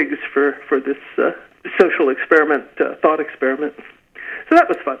guinea pigs for this social experiment, thought experiment. So that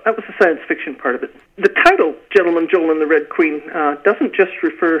was fun. That was the science fiction part of it. The title, Gentleman Jole and the Red Queen,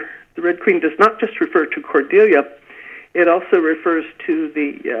 the Red Queen does not just refer to Cordelia. It also refers to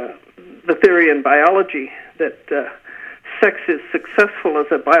the theory in biology that sex is successful as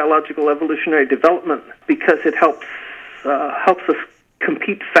a biological evolutionary development because it helps us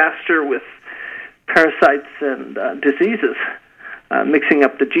compete faster with parasites and diseases, mixing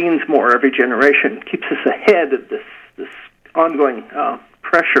up the genes more every generation, keeps us ahead of this ongoing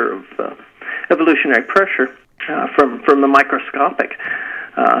pressure of evolutionary pressure from the microscopic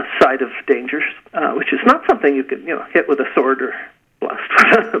side of dangers, which is not something you can hit with a sword or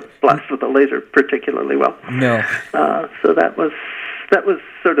blast with a laser particularly well. No. So that was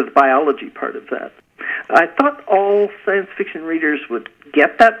sort of the biology part of that. I thought all science fiction readers would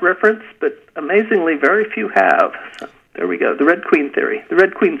get that reference, but amazingly very few have. So there we go. The Red Queen theory. The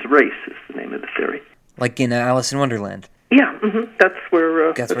Red Queen's race is the name of the theory. Like in Alice in Wonderland. Yeah, that's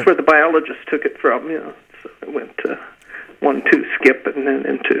where the biologists took it from. So it went 1-2 skip and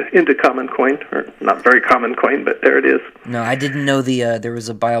then into Common Coin, or not very Common Coin, but there it is. No, I didn't know there was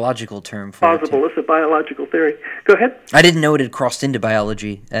a biological term for it. Plausible is a biological theory. Go ahead. I didn't know it had crossed into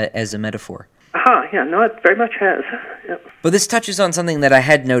biology as a metaphor. Yeah, no, it very much has. Yep. But this touches on something that I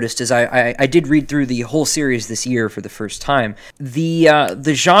had noticed as I did read through the whole series this year for the first time.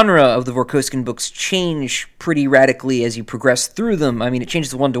 The genre of the Vorkosigan books change pretty radically as you progress through them. I mean, it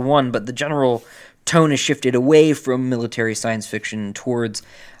changes 1-to-1, but the general tone has shifted away from military science fiction towards,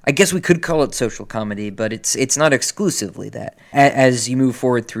 I guess we could call it social comedy, but it's not exclusively that, as you move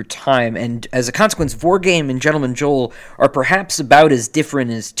forward through time. And as a consequence, Vor Game and Gentleman Jole are perhaps about as different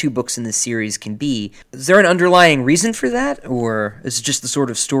as two books in this series can be. Is there an underlying reason for that, or is it just the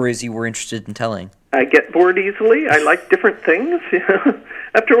sort of stories you were interested in telling? I get bored easily. I like different things.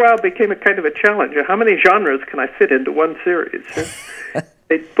 After a while, it became a kind of a challenge. How many genres can I fit into one series?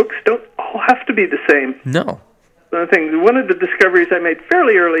 Books don't all have to be the same. No. One of the discoveries I made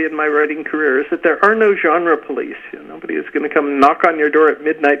fairly early in my writing career is that there are no genre police. Nobody is going to come knock on your door at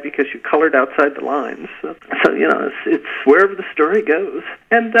midnight because you colored outside the lines. So it's wherever the story goes.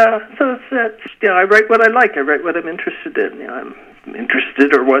 And so I write what I like. I write what I'm interested in. I'm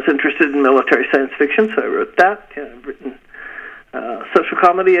interested or was interested in military science fiction, so I wrote that. I've written social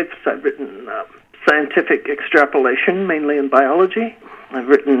comedy. I've written scientific extrapolation, mainly in biology. I've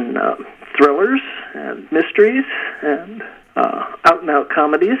written thrillers and mysteries and out-and-out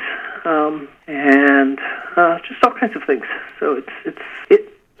comedies and just all kinds of things. So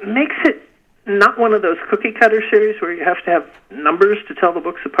it makes it not one of those cookie-cutter series where you have to have numbers to tell the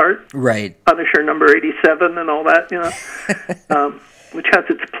books apart. Right. Punisher number 87 and all that, which has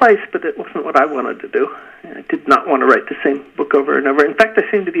its place, but it wasn't what I wanted to do. I did not want to write the same book over and over. In fact,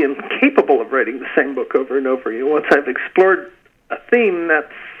 I seem to be incapable of writing the same book over and over. Once I've explored a theme,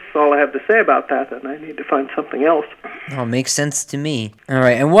 that's all I have to say about that, and I need to find something else. Oh, makes sense to me. All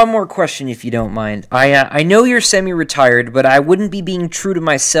right, and one more question, if you don't mind. I know you're semi-retired, but I wouldn't be being true to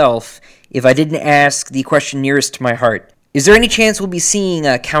myself if I didn't ask the question nearest to my heart. Is there any chance we'll be seeing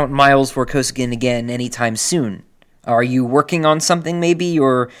Count Miles Vorkosigan again anytime soon? Are you working on something, maybe,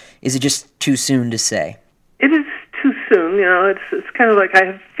 or is it just too soon to say? It is too soon. It's kind of like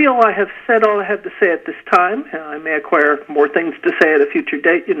I feel I have said all I have to say at this time. I may acquire more things to say at a future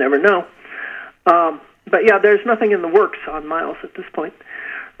date. You never know. But yeah, there's nothing in the works on Miles at this point.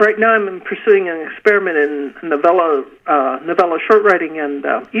 Right now, I'm pursuing an experiment in novella short writing and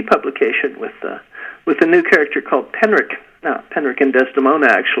e-publication with a new character called Penric. Penric and Desdemona,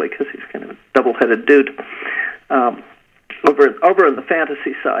 actually, because he's kind of a double-headed dude. Over on the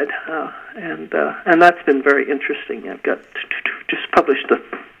fantasy side, and that's been very interesting. I've got just published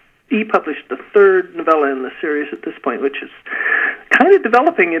the third novella in the series at this point, which is kind of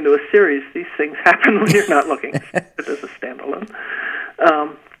developing into a series. These things happen when you're not looking. It is a standalone.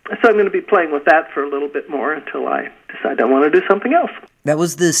 So I'm going to be playing with that for a little bit more until I decide I want to do something else. That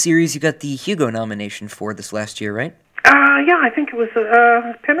was the series you got the Hugo nomination for this last year, right? Yeah, I think it was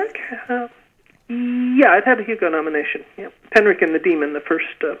Penric. Yeah, it had a Hugo nomination. Yeah. Penric and the Demon, the first,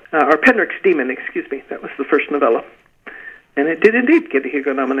 or Penric's Demon, excuse me. That was the first novella. And it did indeed get a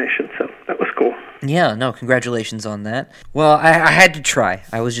Hugo nomination, so that was cool. Yeah, no, congratulations on that. Well, I had to try.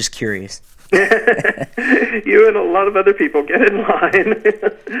 I was just curious. You and a lot of other people get in line.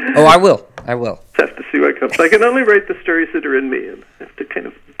 Oh, I will. Just have to see what comes. I can only write the stories that are in me, and I have to kind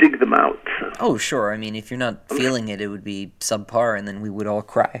of dig them out. So. Oh, sure. I mean, if you're not feeling it, it would be subpar, and then we would all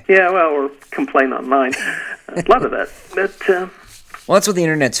cry. Yeah, well, or complain online. A lot of that. Well, that's what the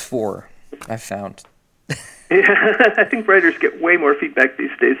internet's for, I've found. Yeah, I think writers get way more feedback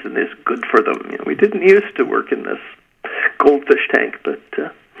these days than is good for them. We didn't used to work in this goldfish tank, but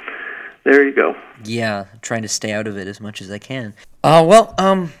there you go. Yeah, trying to stay out of it as much as I can.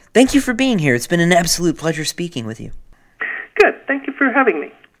 Thank you for being here. It's been an absolute pleasure speaking with you. Good. Thank you for having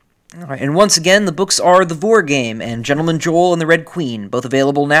me. All right, and once again, the books are The Vor Game and Gentleman Jole and the Red Queen, both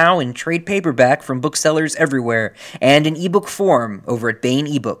available now in trade paperback from booksellers everywhere and in ebook form over at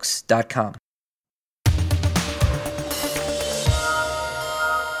BaneEbooks.com.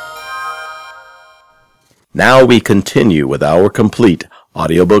 Now we continue with our complete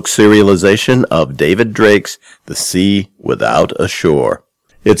audiobook serialization of David Drake's The Sea Without a Shore.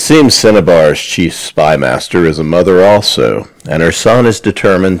 It seems Cinnabar's chief spymaster is a mother also, and her son is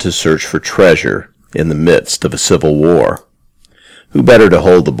determined to search for treasure in the midst of a civil war. Who better to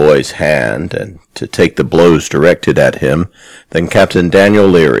hold the boy's hand and to take the blows directed at him than Captain Daniel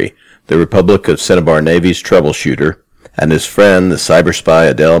Leary, the Republic of Cinnabar Navy's troubleshooter, and his friend the cyberspy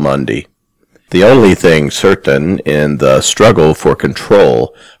Adele Mundy. The only thing certain in the struggle for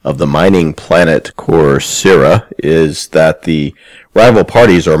control of the mining planet Corsira is that the rival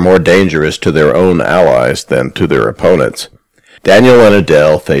parties are more dangerous to their own allies than to their opponents. Daniel and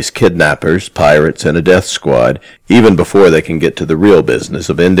Adele face kidnappers, pirates, and a death squad even before they can get to the real business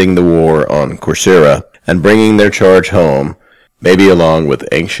of ending the war on Corsira and bringing their charge home, maybe along with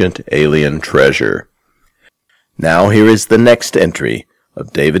ancient alien treasure. Now here is the next entry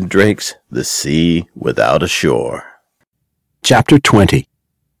of David Drake's The Sea Without a Shore. Chapter 20.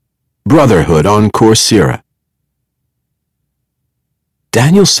 Brotherhood on Corsira.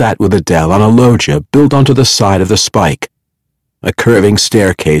 Daniel sat with Adele on a loggia built onto the side of the spike. A curving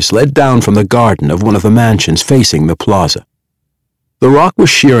staircase led down from the garden of one of the mansions facing the plaza. The rock was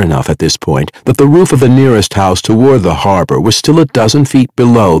sheer enough at this point that the roof of the nearest house toward the harbor was still a dozen feet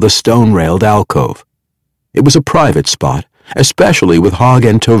below the stone-railed alcove. It was a private spot, especially with Hog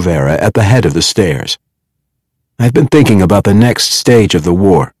and Tovera at the head of the stairs. "I've been thinking about the next stage of the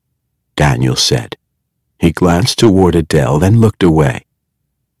war," Daniel said. He glanced toward Adele, then looked away.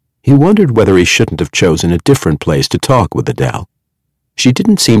 He wondered whether he shouldn't have chosen a different place to talk with Adele. She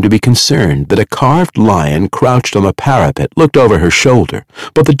didn't seem to be concerned that a carved lion crouched on the parapet looked over her shoulder,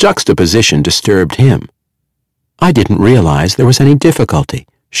 but the juxtaposition disturbed him. "I didn't realize there was any difficulty,"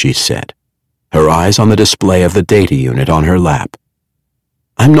 she said, her eyes on the display of the data unit on her lap.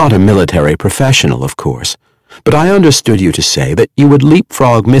 "I'm not a military professional, of course, but I understood you to say that you would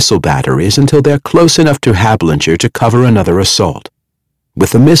leapfrog missile batteries until they're close enough to Hablinger to cover another assault.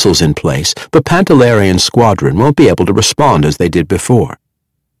 With the missiles in place, the Pantalarian squadron won't be able to respond as they did before."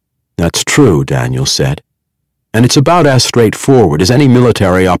 "That's true," Daniel said, "and it's about as straightforward as any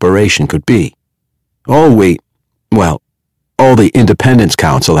military operation could be. All the Independence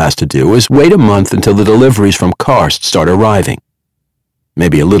Council has to do is wait a month until the deliveries from Karst start arriving.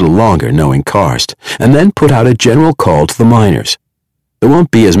 Maybe a little longer, knowing Karst, and then put out a general call to the miners. There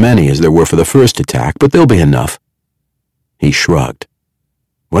won't be as many as there were for the first attack, but there'll be enough." He shrugged.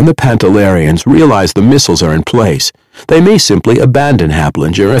 "When the Pantalarians realize the missiles are in place, they may simply abandon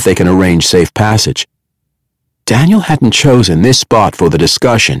Hablinger if they can arrange safe passage." Daniel hadn't chosen this spot for the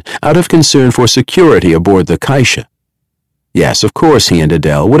discussion out of concern for security aboard the Kaisha. Yes, of course he and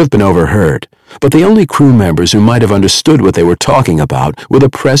Adele would have been overheard, but the only crew members who might have understood what they were talking about were the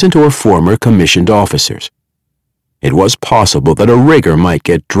present or former commissioned officers. It was possible that a rigger might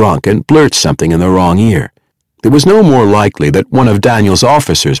get drunk and blurt something in the wrong ear. It was no more likely that one of Daniel's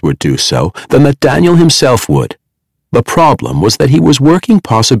officers would do so than that Daniel himself would. The problem was that he was working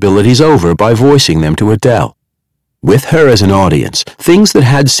possibilities over by voicing them to Adele. With her as an audience, things that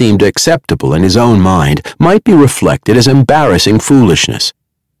had seemed acceptable in his own mind might be reflected as embarrassing foolishness.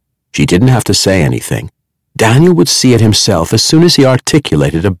 She didn't have to say anything. Daniel would see it himself as soon as he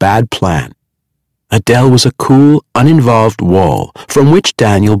articulated a bad plan. Adele was a cool, uninvolved wall from which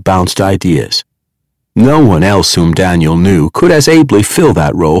Daniel bounced ideas. No one else whom Daniel knew could as ably fill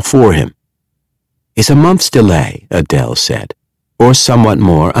that role for him. "Is a month's delay," Adele said, "or somewhat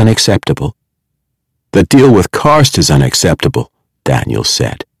more unacceptable?" "The deal with Karst is unacceptable," Daniel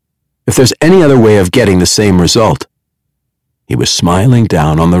said. "If there's any other way of getting the same result." He was smiling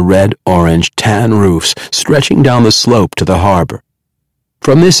down on the red, orange, tan roofs stretching down the slope to the harbor.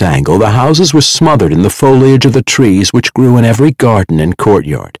 From this angle, the houses were smothered in the foliage of the trees which grew in every garden and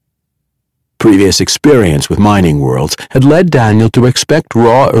courtyard. Previous experience with mining worlds had led Daniel to expect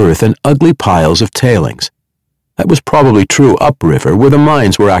raw earth and ugly piles of tailings. That was probably true upriver, where the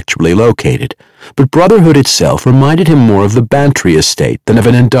mines were actually located, but Brotherhood itself reminded him more of the Bantry estate than of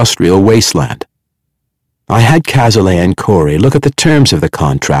an industrial wasteland. "I had Cazalet and Corey look at the terms of the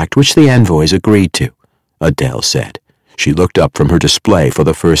contract which the envoys agreed to," Adele said. She looked up from her display for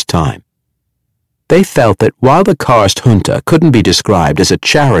the first time. They felt that while the Karst junta couldn't be described as a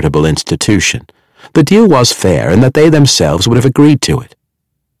charitable institution, the deal was fair and that they themselves would have agreed to it.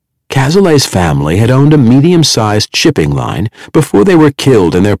 Cazalet's family had owned a medium-sized shipping line before they were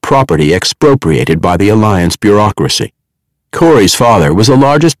killed and their property expropriated by the Alliance bureaucracy. Corey's father was the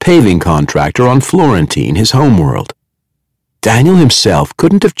largest paving contractor on Florentine, his homeworld. Daniel himself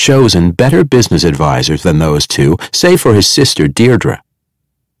couldn't have chosen better business advisors than those two, save for his sister Deirdre.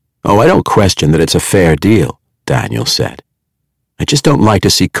 "Oh, I don't question that it's a fair deal," Daniel said. "I just don't like to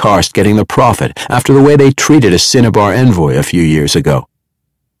see Karst getting the profit after the way they treated a Cinnabar envoy a few years ago."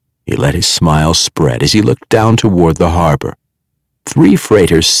 He let his smile spread as he looked down toward the harbor. 3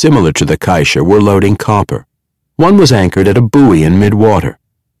 freighters similar to the Kaiser were loading copper. One was anchored at a buoy in mid-water.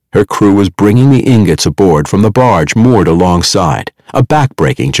 Her crew was bringing the ingots aboard from the barge moored alongside, a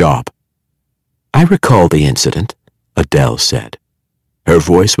back-breaking job. "I recall the incident," Adele said. Her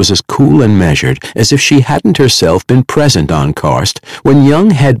voice was as cool and measured as if she hadn't herself been present on Karst when young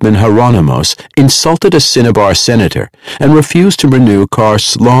headman Hieronymus insulted a Cinnabar senator and refused to renew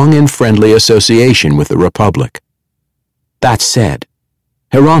Karst's long and friendly association with the Republic. "That said,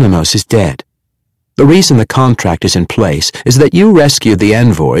 Hieronymus is dead. The reason the contract is in place is that you rescued the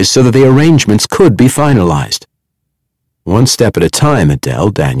envoys so that the arrangements could be finalized." "One step at a time, Adele,"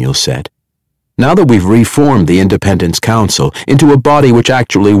 Daniel said. "Now that we've reformed the Independence Council into a body which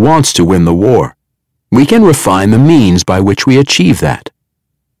actually wants to win the war, we can refine the means by which we achieve that."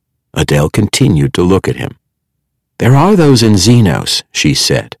 Adele continued to look at him. "There are those in Xenos," she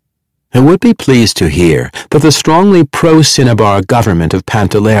said, "who would be pleased to hear that the strongly pro-Cinnabar government of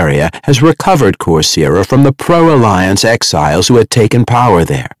Pantelleria has recovered Corsaira from the pro-Alliance exiles who had taken power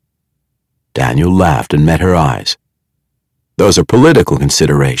there." Daniel laughed and met her eyes. "Those are political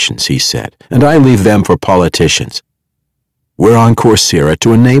considerations," he said, "and I leave them for politicians. We're on Corsaira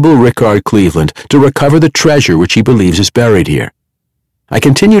to enable Rickard Cleveland to recover the treasure which he believes is buried here. I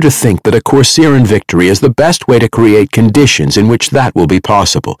continue to think that a Corsairan victory is the best way to create conditions in which that will be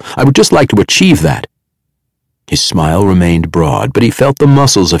possible. I would just like to achieve that." His smile remained broad, but he felt the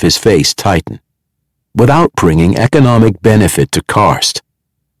muscles of his face tighten. "Without bringing economic benefit to Karst."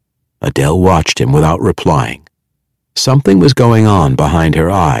 Adele watched him without replying. Something was going on behind her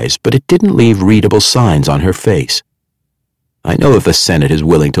eyes, but it didn't leave readable signs on her face. "I know that the Senate is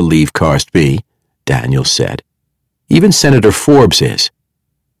willing to leave Karst be," Daniel said. "Even Senator Forbes is."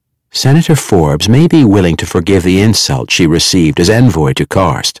 "Senator Forbes may be willing to forgive the insult she received as envoy to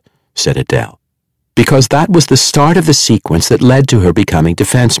Karst," said Adele, "because that was the start of the sequence that led to her becoming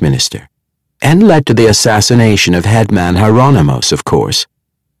defense minister, and led to the assassination of headman Hieronymus, of course.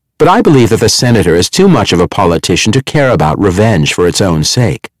 But I believe that the senator is too much of a politician to care about revenge for its own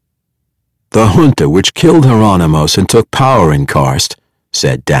sake." "The junta which killed Hieronymus and took power in Karst,"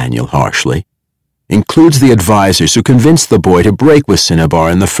 said Daniel harshly, "includes the advisors who convinced the boy to break with Cinnabar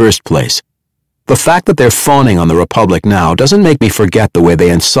in the first place. The fact that they're fawning on the Republic now doesn't make me forget the way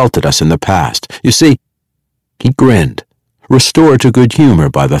they insulted us in the past. You see," he grinned, restored to good humor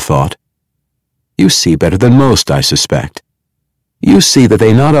by the thought, "you see better than most, I suspect. You see that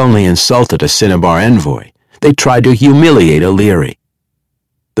they not only insulted a Cinnabar envoy, they tried to humiliate Illyri.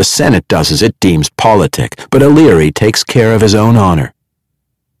 The Senate does as it deems politic, but Illyri takes care of his own honor."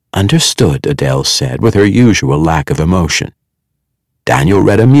 "Understood," Adele said with her usual lack of emotion. Daniel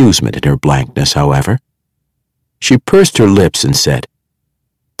read amusement in her blankness, however. She pursed her lips and said,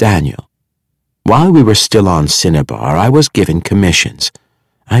 "Daniel, while we were still on Cinnabar, I was given commissions.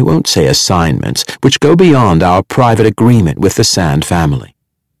 I won't say assignments, which go beyond our private agreement with the Sand family."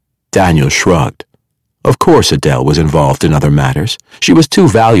 Daniel shrugged. Of course Adele was involved in other matters. She was too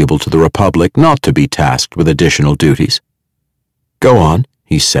valuable to the Republic not to be tasked with additional duties. "Go on,"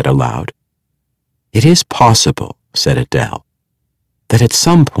 he said aloud. "It is possible," said Adele, "that at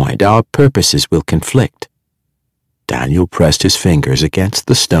some point our purposes will conflict." Daniel pressed his fingers against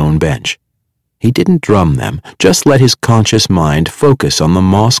the stone bench. He didn't drum them, just let his conscious mind focus on the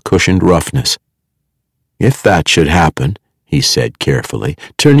moss-cushioned roughness. "If that should happen," he said carefully,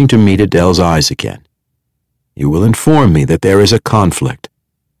 turning to meet Adele's eyes again, "you will inform me that there is a conflict.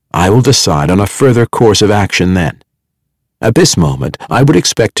 I will decide on a further course of action then. At this moment, I would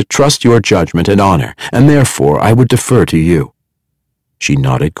expect to trust your judgment and honor, and therefore I would defer to you." She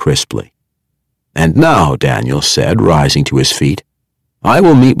nodded crisply. "And now," Daniel said, rising to his feet, "I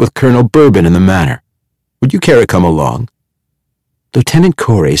will meet with Colonel Bourbon in the manor. Would you care to come along?" "Lieutenant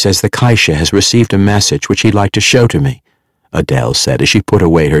Corey says the Kaisha has received a message which he'd like to show to me," Adele said as she put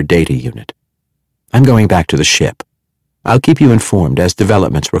away her data unit. "I'm going back to the ship. I'll keep you informed as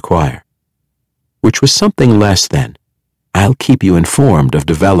developments require." Which was something less than, "I'll keep you informed of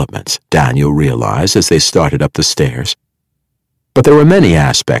developments," Daniel realized as they started up the stairs. But there were many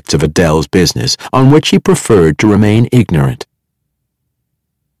aspects of Adele's business on which he preferred to remain ignorant.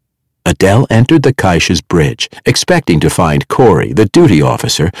 Adele entered the Kaisha's bridge, expecting to find Corey, the duty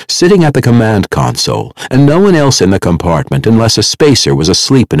officer, sitting at the command console, and no one else in the compartment unless a spacer was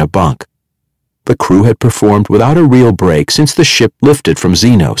asleep in a bunk. The crew had performed without a real break since the ship lifted from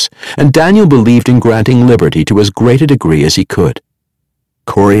Xenos, and Daniel believed in granting liberty to as great a degree as he could.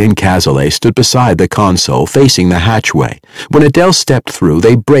 Corey and Cazalet stood beside the console, facing the hatchway. When Adele stepped through,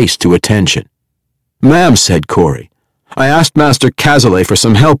 they braced to attention. "Ma'am," said Corey, "I asked Master Cazalet for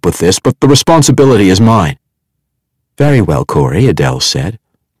some help with this, but the responsibility is mine." "Very well, Corey," Adele said.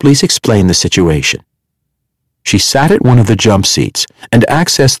 "Please explain the situation." She sat at one of the jump seats and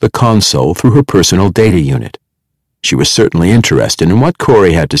accessed the console through her personal data unit. She was certainly interested in what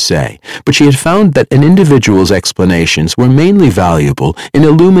Corey had to say, but she had found that an individual's explanations were mainly valuable in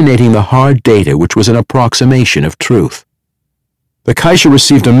illuminating the hard data which was an approximation of truth. "The Kaisha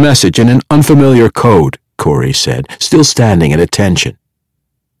received a message in an unfamiliar code," Corey said, still standing at attention.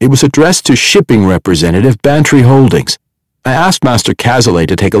 "It was addressed to shipping representative Bantry Holdings. I asked Master Cazalet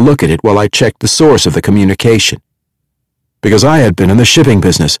to take a look at it while I checked the source of the communication." "Because I had been in the shipping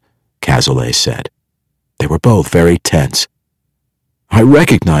business," Cazalet said. They were both very tense. "I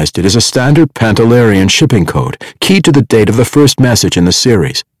recognized it as a standard Pantalarian shipping code, keyed to the date of the first message in the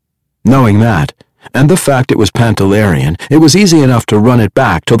series. Knowing that, and the fact it was Pantalarian, it was easy enough to run it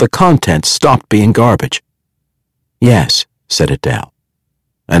back till the contents stopped being garbage." "Yes," said Adele.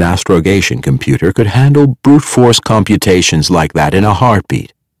 An astrogation computer could handle brute force computations like that in a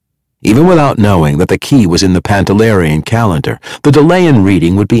heartbeat. Even without knowing that the key was in the Pantalarian calendar, the delay in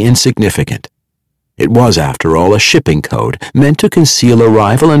reading would be insignificant. It was, after all, a shipping code meant to conceal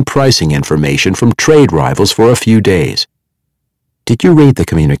arrival and pricing information from trade rivals for a few days. "Did you read the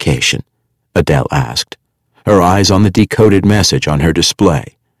communication?" Adele asked, her eyes on the decoded message on her display.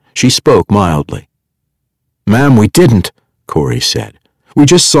 She spoke mildly. "Ma'am, we didn't," Corey said. "We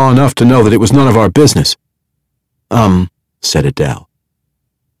just saw enough to know that it was none of our business." Said Adele.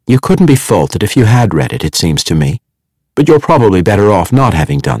 "You couldn't be faulted if you had read it, it seems to me. But you're probably better off not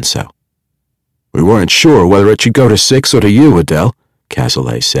having done so." "We weren't sure whether it should go to Six or to you, Adele,"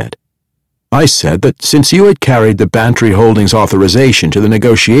 Cazalet said. "I said that since you had carried the Bantry Holdings authorization to the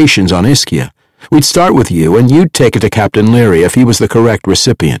negotiations on Ischia, we'd start with you and you'd take it to Captain Leary if he was the correct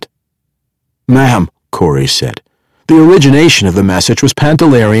recipient." "Ma'am," Corey said, "the origination of the message was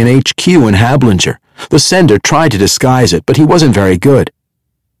Pantalarian HQ in Hablinger. The sender tried to disguise it, but he wasn't very good."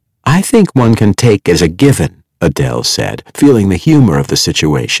 "I think one can take as a given," Adele said, feeling the humor of the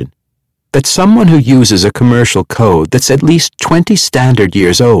situation, "that someone who uses a commercial code that's at least 20 standard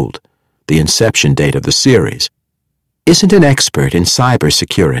years old, the inception date of the series, isn't an expert in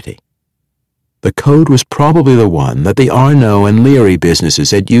cybersecurity. The code was probably the one that the Arnaud and Leary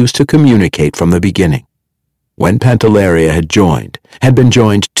businesses had used to communicate from the beginning. When Pantalaria had been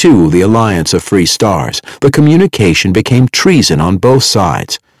joined to the Alliance of Free Stars, the communication became treason on both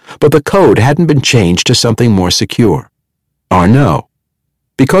sides, but the code hadn't been changed to something more secure. Arnaud,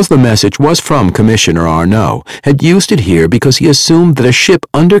 because the message was from Commissioner Arnaud, had used it here because he assumed that a ship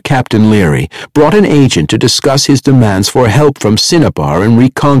under Captain Leary brought an agent to discuss his demands for help from Cinnabar in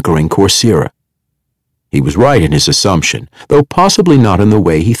reconquering Corsaira. He was right in his assumption, though possibly not in the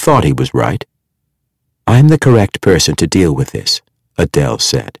way he thought he was right. "I'm the correct person to deal with this," Adele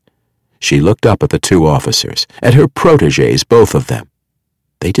said. She looked up at the two officers, at her protégés, both of them.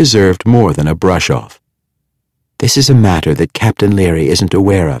 They deserved more than a brush-off. "This is a matter that Captain Leary isn't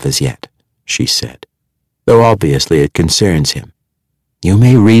aware of as yet," she said, "though obviously it concerns him. You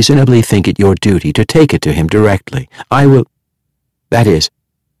may reasonably think it your duty to take it to him directly. I won't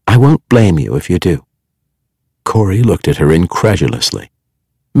blame you if you do." Corey looked at her incredulously.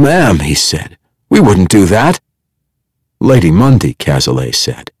 "Ma'am," he said, "we wouldn't do that." "Lady Mundy," Cazalet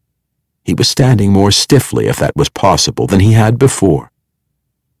said. He was standing more stiffly, if that was possible, than he had before.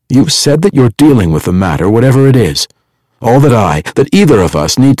 "You've said that you're dealing with the matter, whatever it is. All that either of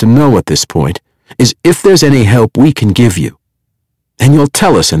us need to know at this point is if there's any help we can give you. And you'll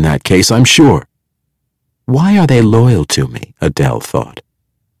tell us in that case, I'm sure." Why are they loyal to me? Adele thought.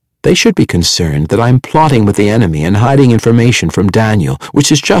 They should be concerned that I'm plotting with the enemy and hiding information from Daniel,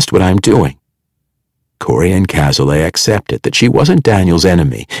 which is just what I'm doing. Corey and Cazalet accepted that she wasn't Daniel's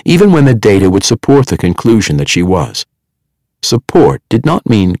enemy, even when the data would support the conclusion that she was. Support did not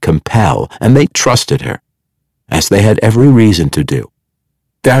mean compel, and they trusted her, as they had every reason to do.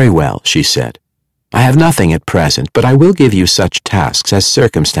 "Very well," she said. "I have nothing at present, but I will give you such tasks as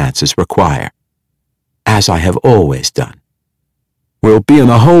circumstances require, as I have always done." "We'll be in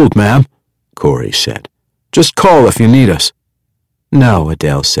the hold, ma'am," Corey said. "Just call if you need us." "No,"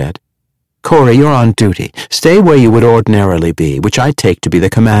 Adele said. "Corey, you're on duty. Stay where you would ordinarily be, which I take to be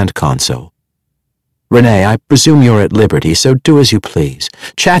the command console. Renee, I presume you're at liberty, so do as you please.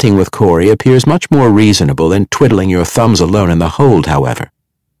 Chatting with Corey appears much more reasonable than twiddling your thumbs alone in the hold, however."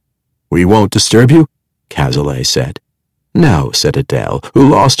 "We won't disturb you?" Cazalet said. "No," said Adele, who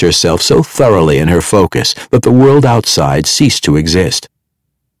lost herself so thoroughly in her focus that the world outside ceased to exist.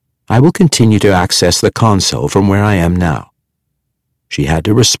 I will continue to access the console from where I am now." She had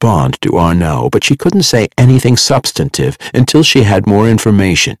to respond to Arnaud, but she couldn't say anything substantive until she had more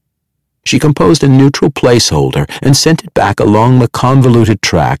information. She composed a neutral placeholder and sent it back along the convoluted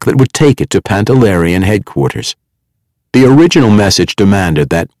track that would take it to Pantalarian headquarters. The original message demanded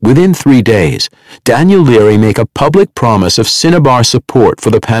that, within 3 days, Daniel Leary make a public promise of Cinnabar support for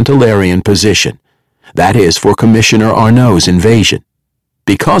the Pantalarian position, that is, for Commissioner Arnaud's invasion.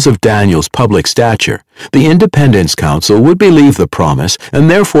 Because of Daniel's public stature, the Independence Council would believe the promise and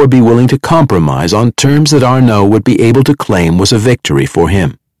therefore be willing to compromise on terms that Arnaud would be able to claim was a victory for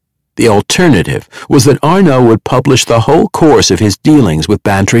him. The alternative was that Arnaud would publish the whole course of his dealings with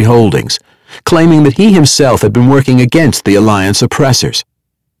Bantry Holdings, claiming that he himself had been working against the Alliance oppressors.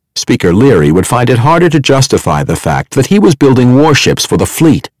 Speaker Leary would find it harder to justify the fact that he was building warships for the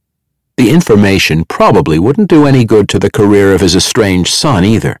fleet. The information probably wouldn't do any good to the career of his estranged son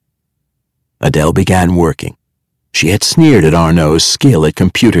either. Adele began working. She had sneered at Arnaud's skill at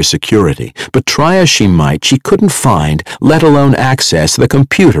computer security, but try as she might, she couldn't find, let alone access, the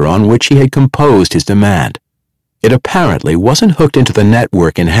computer on which he had composed his demand. It apparently wasn't hooked into the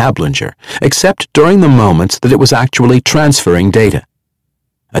network in Hablinger, except during the moments that it was actually transferring data.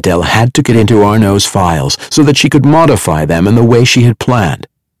 Adele had to get into Arnaud's files so that she could modify them in the way she had planned.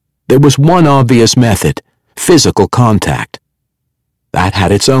 There was one obvious method: physical contact. That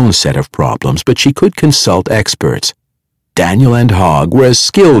had its own set of problems, but she could consult experts. Daniel and Hogg were as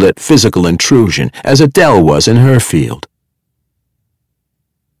skilled at physical intrusion as Adele was in her field.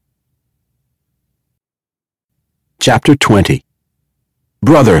 Chapter 20.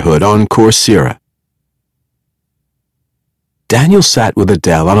 Brotherhood on Corsaira. Daniel sat with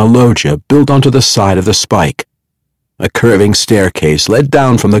Adele on a loggia built onto the side of the spike. A curving staircase led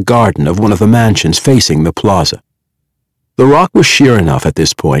down from the garden of one of the mansions facing the plaza. The rock was sheer enough at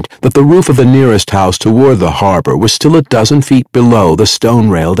this point that the roof of the nearest house toward the harbor was still a dozen feet below the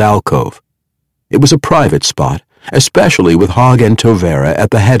stone-railed alcove. It was a private spot, especially with Hogg and Tovera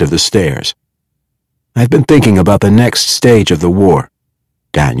at the head of the stairs. "I've been thinking about the next stage of the war,"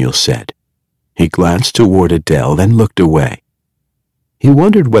 Daniel said. He glanced toward Adele, then looked away. He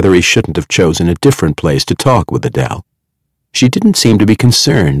wondered whether he shouldn't have chosen a different place to talk with Adele. She didn't seem to be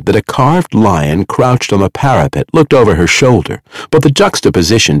concerned that a carved lion crouched on the parapet looked over her shoulder, but the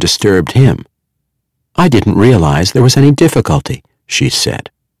juxtaposition disturbed him. "I didn't realize there was any difficulty," she said,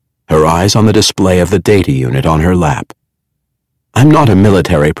 her eyes on the display of the data unit on her lap. "I'm not a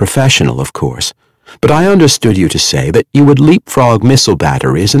military professional, of course, but I understood you to say that you would leapfrog missile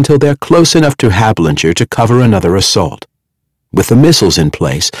batteries until they're close enough to Hablinger to cover another assault. With the missiles in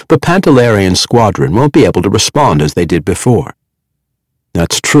place, the Pantalarian squadron won't be able to respond as they did before."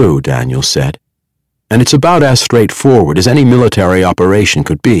 "That's true," Daniel said, "and it's about as straightforward as any military operation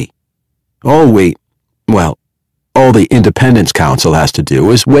could be. All the Independence Council has to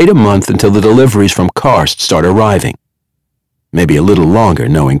do is wait a month until the deliveries from Karst start arriving. Maybe a little longer,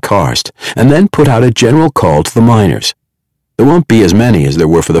 knowing Karst, and then put out a general call to the miners. There won't be as many as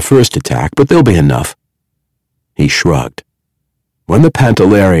there were for the first attack, but there'll be enough." He shrugged. "When the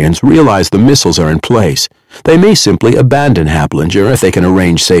Pantalarians realize the missiles are in place, they may simply abandon Hablinger if they can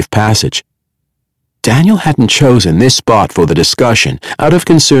arrange safe passage." Daniel hadn't chosen this spot for the discussion out of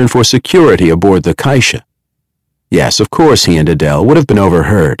concern for security aboard the Kaisha. Yes, of course he and Adele would have been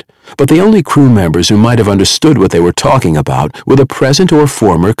overheard, but the only crew members who might have understood what they were talking about were the present or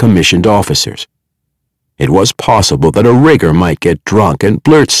former commissioned officers. It was possible that a rigger might get drunk and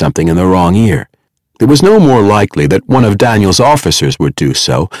blurt something in the wrong ear. It was no more likely that one of Daniel's officers would do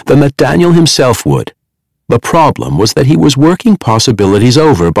so than that Daniel himself would. The problem was that he was working possibilities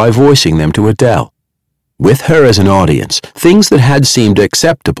over by voicing them to Adele. With her as an audience, things that had seemed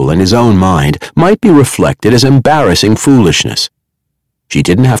acceptable in his own mind might be reflected as embarrassing foolishness. She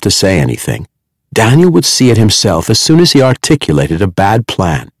didn't have to say anything. Daniel would see it himself as soon as he articulated a bad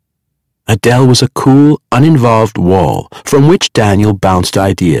plan. Adele was a cool, uninvolved wall from which Daniel bounced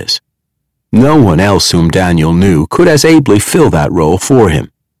ideas. No one else whom Daniel knew could as ably fill that role for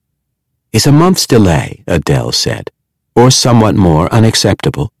him. "Is a month's delay," Adele said, "or somewhat more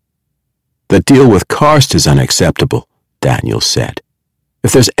unacceptable?" "The deal with Karst is unacceptable," Daniel said.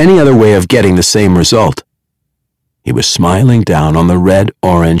 "If there's any other way of getting the same result." He was smiling down on the red,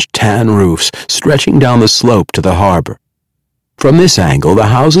 orange, tan roofs stretching down the slope to the harbor. From this angle,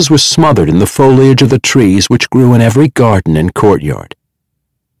 the houses were smothered in the foliage of the trees which grew in every garden and courtyard.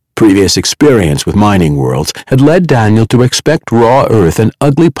 Previous experience with mining worlds had led Daniel to expect raw earth and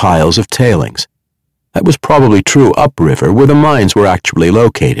ugly piles of tailings. That was probably true upriver, where the mines were actually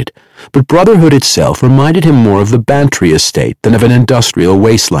located, but Brotherhood itself reminded him more of the Bantry estate than of an industrial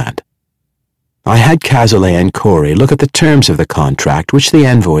wasteland. I had Cazalet and Corey look at the terms of the contract which the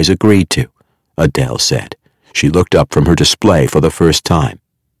envoys agreed to, Adele said. She looked up from her display for the first time.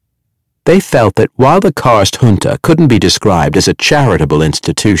 They felt that while the Karst junta couldn't be described as a charitable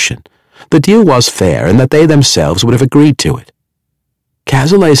institution, the deal was fair and that they themselves would have agreed to it.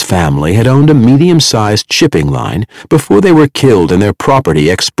 Cazalet's family had owned a medium-sized shipping line before they were killed and their property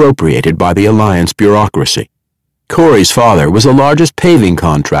expropriated by the Alliance bureaucracy. Corey's father was the largest paving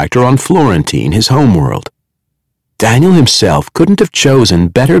contractor on Florentine, his homeworld. Daniel himself couldn't have chosen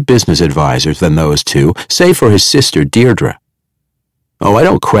better business advisors than those two, save for his sister Deirdre. "Oh, I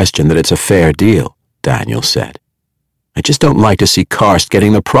don't question that it's a fair deal," Daniel said. "I just don't like to see Karst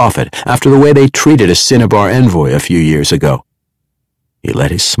getting the profit after the way they treated a Cinnabar envoy a few years ago." He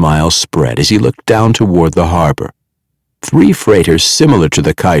let his smile spread as he looked down toward the harbor. 3 freighters similar to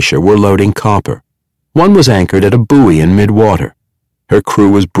the Kaiser were loading copper. One was anchored at a buoy in mid-water. Her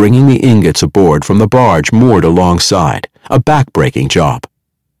crew was bringing the ingots aboard from the barge moored alongside, a back-breaking job.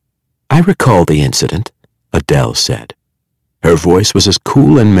 "I recall the incident," Adele said. Her voice was as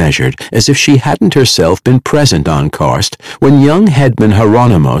cool and measured as if she hadn't herself been present on Karst when young headman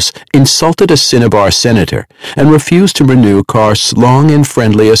Hieronymus insulted a Cinnabar senator and refused to renew Karst's long and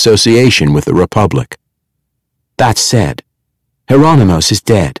friendly association with the Republic. "That said, Hieronymus is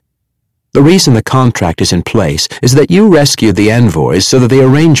dead. The reason the contract is in place is that you rescued the envoys so that the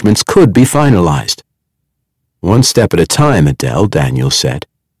arrangements could be finalized." "One step at a time, Adele," Daniel said.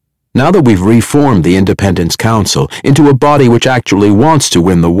 "Now that we've reformed the Independence Council into a body which actually wants to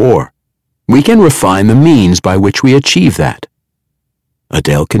win the war, we can refine the means by which we achieve that."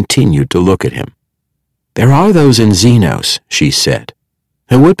 Adele continued to look at him. "There are those in Xenos," she said,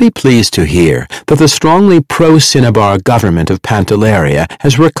 "who would be pleased to hear that the strongly pro-Cinnabar government of Pantelleria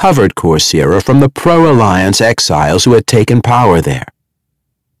has recovered Corsair from the pro-Alliance exiles who had taken power there."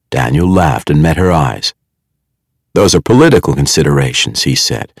 Daniel laughed and met her eyes. "Those are political considerations," he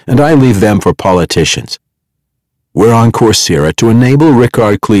said, "and I leave them for politicians. We're on Corsair to enable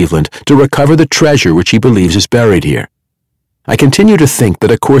Rickard Cleveland to recover the treasure which he believes is buried here. I continue to think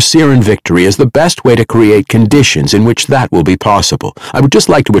that a Corsairan victory is the best way to create conditions in which that will be possible. I would just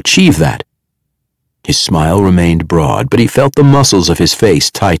like to achieve that." His smile remained broad, but he felt the muscles of his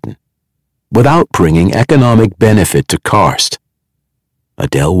face tighten. "Without bringing economic benefit to Karst."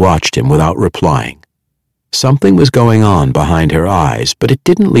 Adele watched him without replying. Something was going on behind her eyes, but it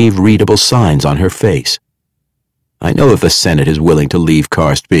didn't leave readable signs on her face. "I know that the Senate is willing to leave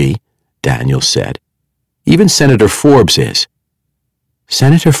Karst be," Daniel said. "Even Senator Forbes is."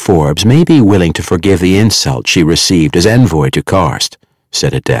 "Senator Forbes may be willing to forgive the insult she received as envoy to Karst,"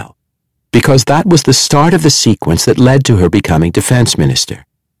 said Adele, "because that was the start of the sequence that led to her becoming defense minister,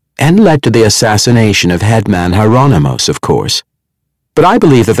 and led to the assassination of headman Hieronymus, of course. But I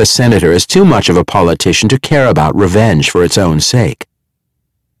believe that the senator is too much of a politician to care about revenge for its own sake."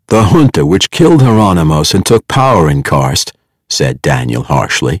 "The junta which killed Hieronymus and took power in Karst," said Daniel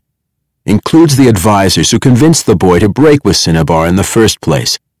harshly, "includes the advisors who convinced the boy to break with Cinnabar in the first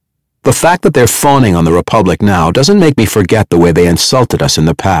place. The fact that they're fawning on the Republic now doesn't make me forget the way they insulted us in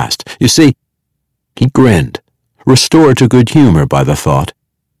the past. You see," he grinned, restored to good humor by the thought,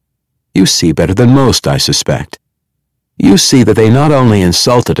 "you see better than most, I suspect. You see that they not only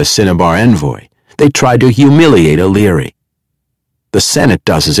insulted a Cinnabar envoy, they tried to humiliate O'Leary. The Senate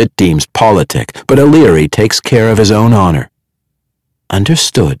does as it deems politic, but O'Leary takes care of his own honor."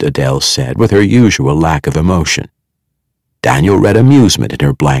 "Understood," Adele said with her usual lack of emotion. Daniel read amusement in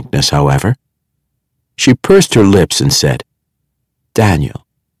her blankness, however. She pursed her lips and said, "Daniel,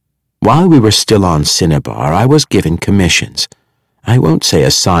 while we were still on Cinnabar, I was given commissions. I won't say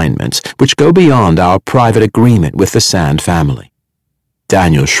assignments, which go beyond our private agreement with the Sand family."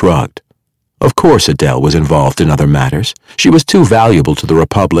 Daniel shrugged. Of course Adele was involved in other matters. She was too valuable to the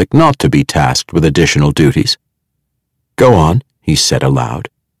Republic not to be tasked with additional duties. "Go on," he said aloud.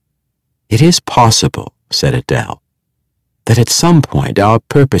 "It is possible," said Adele, "that at some point our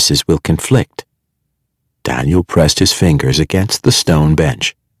purposes will conflict." Daniel pressed his fingers against the stone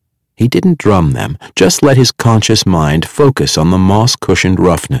bench. He didn't drum them, just let his conscious mind focus on the moss-cushioned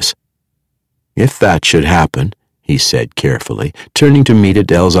roughness. "If that should happen," he said carefully, turning to meet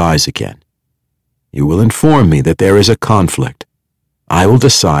Adele's eyes again, "you will inform me that there is a conflict. I will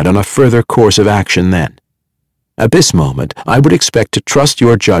decide on a further course of action then. At this moment, I would expect to trust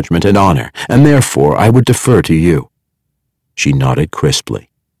your judgment and honor, and therefore I would defer to you." She nodded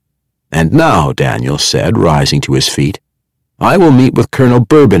crisply. "And now," Daniel said, rising to his feet, "I will meet with Colonel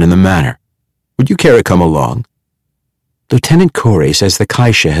Bourbon in the Manor. Would you care to come along?" "Lieutenant Corey says the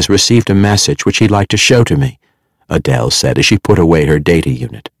Kaisha has received a message which he'd like to show to me," Adele said as she put away her data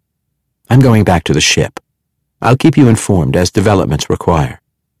unit. "I'm going back to the ship. I'll keep you informed as developments require."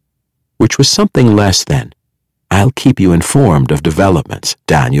 Which was something less than, "I'll keep you informed of developments,"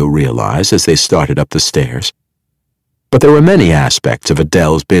 Daniel realized as they started up the stairs. But there were many aspects of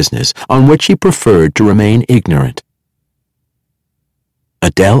Adele's business on which he preferred to remain ignorant.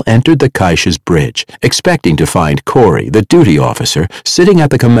 Adele entered the Kaisha's bridge, expecting to find Corey, the duty officer, sitting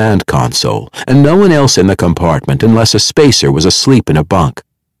at the command console, and no one else in the compartment unless a spacer was asleep in a bunk.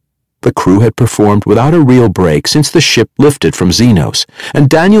 The crew had performed without a real break since the ship lifted from Xenos, and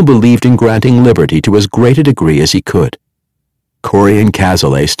Daniel believed in granting liberty to as great a degree as he could. Corey and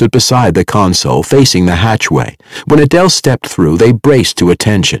Cazalet stood beside the console facing the hatchway. When Adele stepped through, they braced to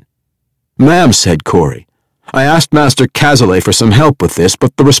attention. "Ma'am," said Corey, "I asked Master Cazalet for some help with this,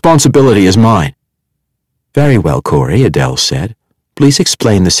 but the responsibility is mine." "Very well, Corey," Adele said. "Please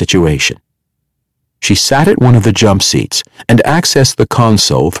explain the situation." She sat at one of the jump seats and accessed the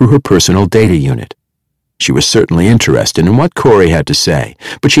console through her personal data unit. She was certainly interested in what Corey had to say,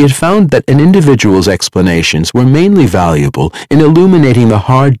 but she had found that an individual's explanations were mainly valuable in illuminating the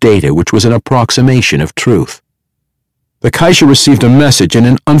hard data which was an approximation of truth. "The Kaisha received a message in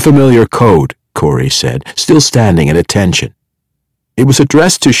an unfamiliar code," Corey said, still standing at attention. "It was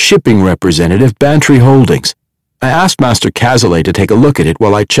addressed to shipping representative Bantry Holdings. I asked Master Cazalet to take a look at it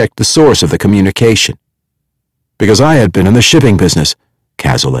while I checked the source of the communication." "Because I had been in the shipping business,"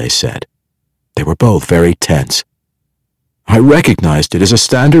 Cazalet said. They were both very tense. "I recognized it as a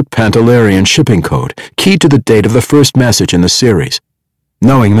standard Pantalarian shipping code, keyed to the date of the first message in the series.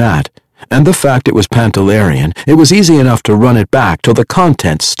 Knowing that, and the fact it was Pantalarian, it was easy enough to run it back till the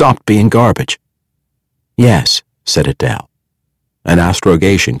contents stopped being garbage." "Yes," said Adele. "An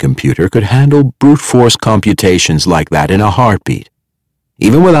astrogation computer could handle brute force computations like that in a heartbeat.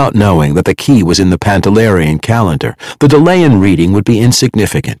 Even without knowing that the key was in the Pantalarian calendar, the delay in reading would be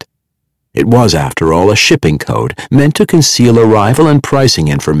insignificant. It was, after all, a shipping code meant to conceal arrival and pricing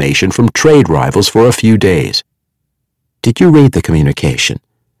information from trade rivals for a few days." "Did you read the communication?"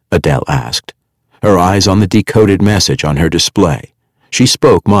 Adele asked, her eyes on the decoded message on her display. She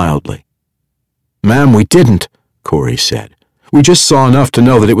spoke mildly. "Ma'am, we didn't," Corey said. "We just saw enough to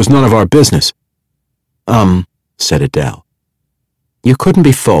know that it was none of our business." Said Adele. "You couldn't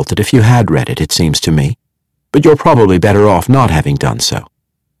be faulted if you had read it seems to me. But you're probably better off not having done so."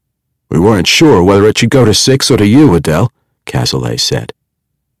 "We weren't sure whether it should go to Six or to you, Adele," Cazalet said.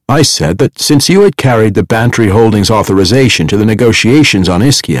 "I said that since you had carried the Bantry Holdings authorization to the negotiations on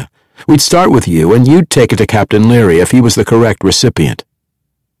Ischia, we'd start with you and you'd take it to Captain Leary if he was the correct recipient."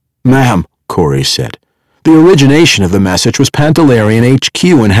 "Ma'am," Corey said, "the origination of the message was Pantalarian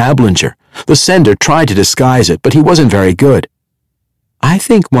HQ in Hablinger. The sender tried to disguise it, but he wasn't very good." "I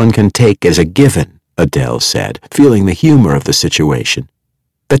think one can take as a given," Adele said, feeling the humor of the situation,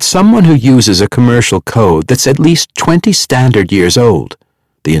 "that someone who uses a commercial code that's at least 20 standard years old,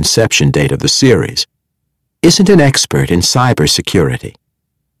 the inception date of the series, isn't an expert in cybersecurity.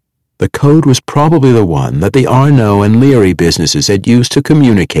 The code was probably the one that the Arnaud and Leary businesses had used to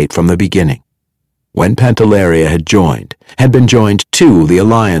communicate from the beginning. When Pantalaria had been joined to the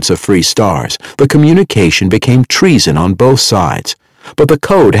Alliance of Free Stars, the communication became treason on both sides, but the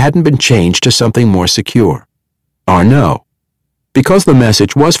code hadn't been changed to something more secure. Arnaud, because the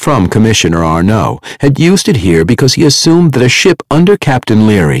message was from Commissioner Arnaud, had used it here because he assumed that a ship under Captain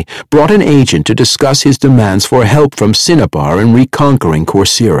Leary brought an agent to discuss his demands for help from Cinnabar in reconquering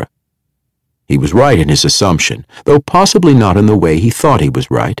Corsaira. He was right in his assumption, though possibly not in the way he thought he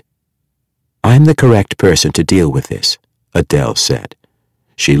was right. "I'm the correct person to deal with this," Adele said.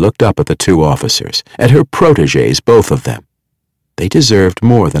 She looked up at the two officers, at her protégés, both of them. They deserved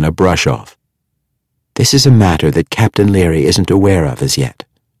more than a brush-off. "This is a matter that Captain Leary isn't aware of as yet,"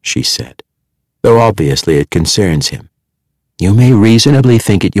 she said, "though obviously it concerns him. You may reasonably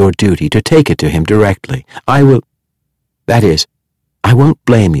think it your duty to take it to him directly. I won't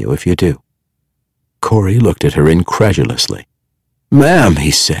blame you if you do." Corey looked at her incredulously. "Ma'am,"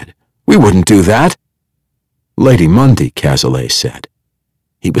 he said, "we wouldn't do that." "Lady Mundy," Cazalet said.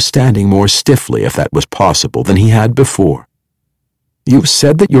 He was standing more stiffly, if that was possible, than he had before. "You've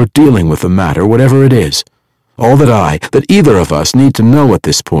said that you're dealing with the matter, whatever it is. All that either of us need to know at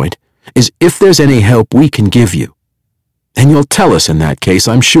this point is if there's any help we can give you. And you'll tell us in that case,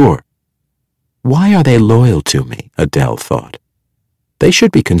 I'm sure." Why are they loyal to me? Adele thought. They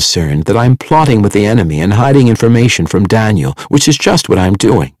should be concerned that I'm plotting with the enemy and hiding information from Daniel, which is just what I'm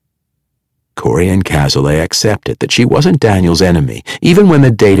doing. Corey and Cazalet accepted that she wasn't Daniel's enemy, even when the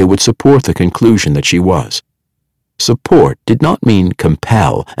data would support the conclusion that she was. Support did not mean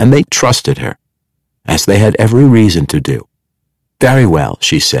compel, and they trusted her, as they had every reason to do. "Very well,"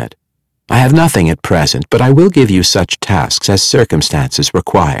 she said. "I have nothing at present, but I will give you such tasks as circumstances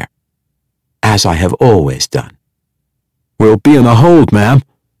require, as I have always done." "We'll be in the hold, ma'am,"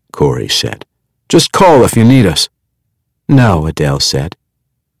 Corey said. "Just call if you need us." "No," Adele said.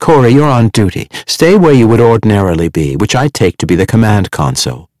 "Corey, you're on duty. Stay where you would ordinarily be, which I take to be the command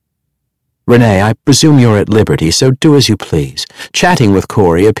console. Renee, I presume you're at liberty, so do as you please. Chatting with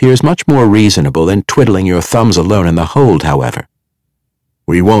Corey appears much more reasonable than twiddling your thumbs alone in the hold, however."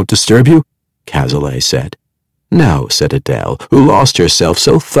 "We won't disturb you?" Cazalet said. "No," said Adele, who lost herself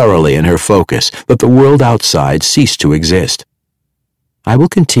so thoroughly in her focus that the world outside ceased to exist. "I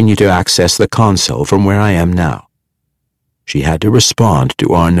will continue to access the console from where I am now." She had to respond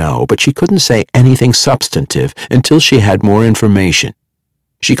to Arnaud, but she couldn't say anything substantive until she had more information.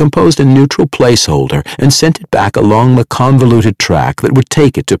 She composed a neutral placeholder and sent it back along the convoluted track that would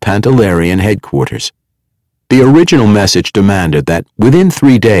take it to Pantalarian headquarters. The original message demanded that, within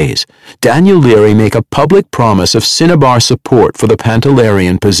 3 days, Daniel Leary make a public promise of Cinnabar support for the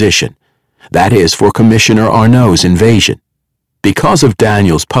Pantalarian position, that is, for Commissioner Arnaud's invasion. Because of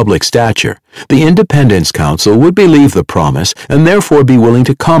Daniel's public stature, the Independence Council would believe the promise and therefore be willing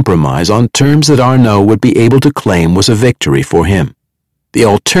to compromise on terms that Arnaud would be able to claim was a victory for him. The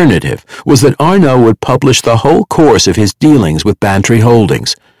alternative was that Arnaud would publish the whole course of his dealings with Bantry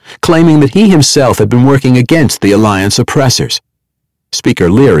Holdings, claiming that he himself had been working against the Alliance oppressors. Speaker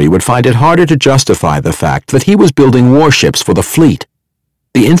Leary would find it harder to justify the fact that he was building warships for the fleet.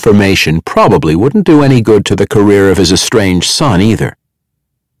 The information probably wouldn't do any good to the career of his estranged son either.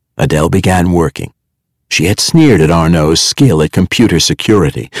 Adele began working. She had sneered at Arnaud's skill at computer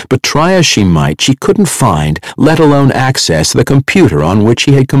security, but try as she might, she couldn't find, let alone access, the computer on which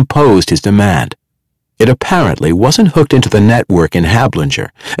he had composed his demand. It apparently wasn't hooked into the network in Hablinger,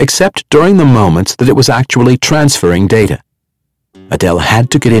 except during the moments that it was actually transferring data. Adele had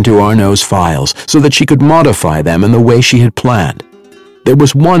to get into Arnaud's files so that she could modify them in the way she had planned. There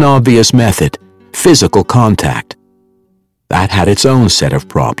was one obvious method: physical contact. That had its own set of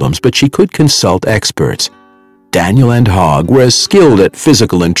problems, but she could consult experts. Daniel and Hogg were as skilled at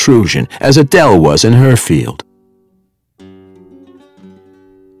physical intrusion as Adele was in her field.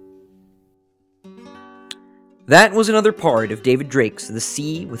 That was another part of David Drake's The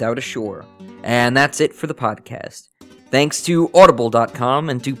Sea Without a Shore. And that's it for the podcast. Thanks to Audible.com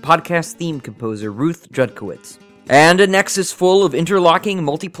and to podcast theme composer Ruth Judkowitz. And a nexus full of interlocking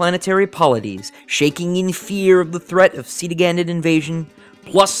multiplanetary polities, shaking in fear of the threat of Cetagandid invasion,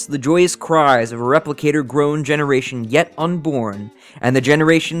 plus the joyous cries of a replicator-grown generation yet unborn, and the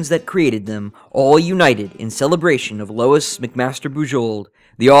generations that created them, all united in celebration of Lois McMaster Bujold,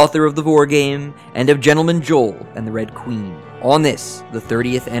 the author of the Vor Game, and of Gentleman Jole and the Red Queen, on this, the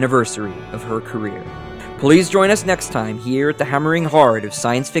 30th anniversary of her career. Please join us next time here at the hammering heart of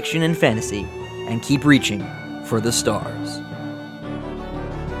science fiction and fantasy, and keep reaching for the stars.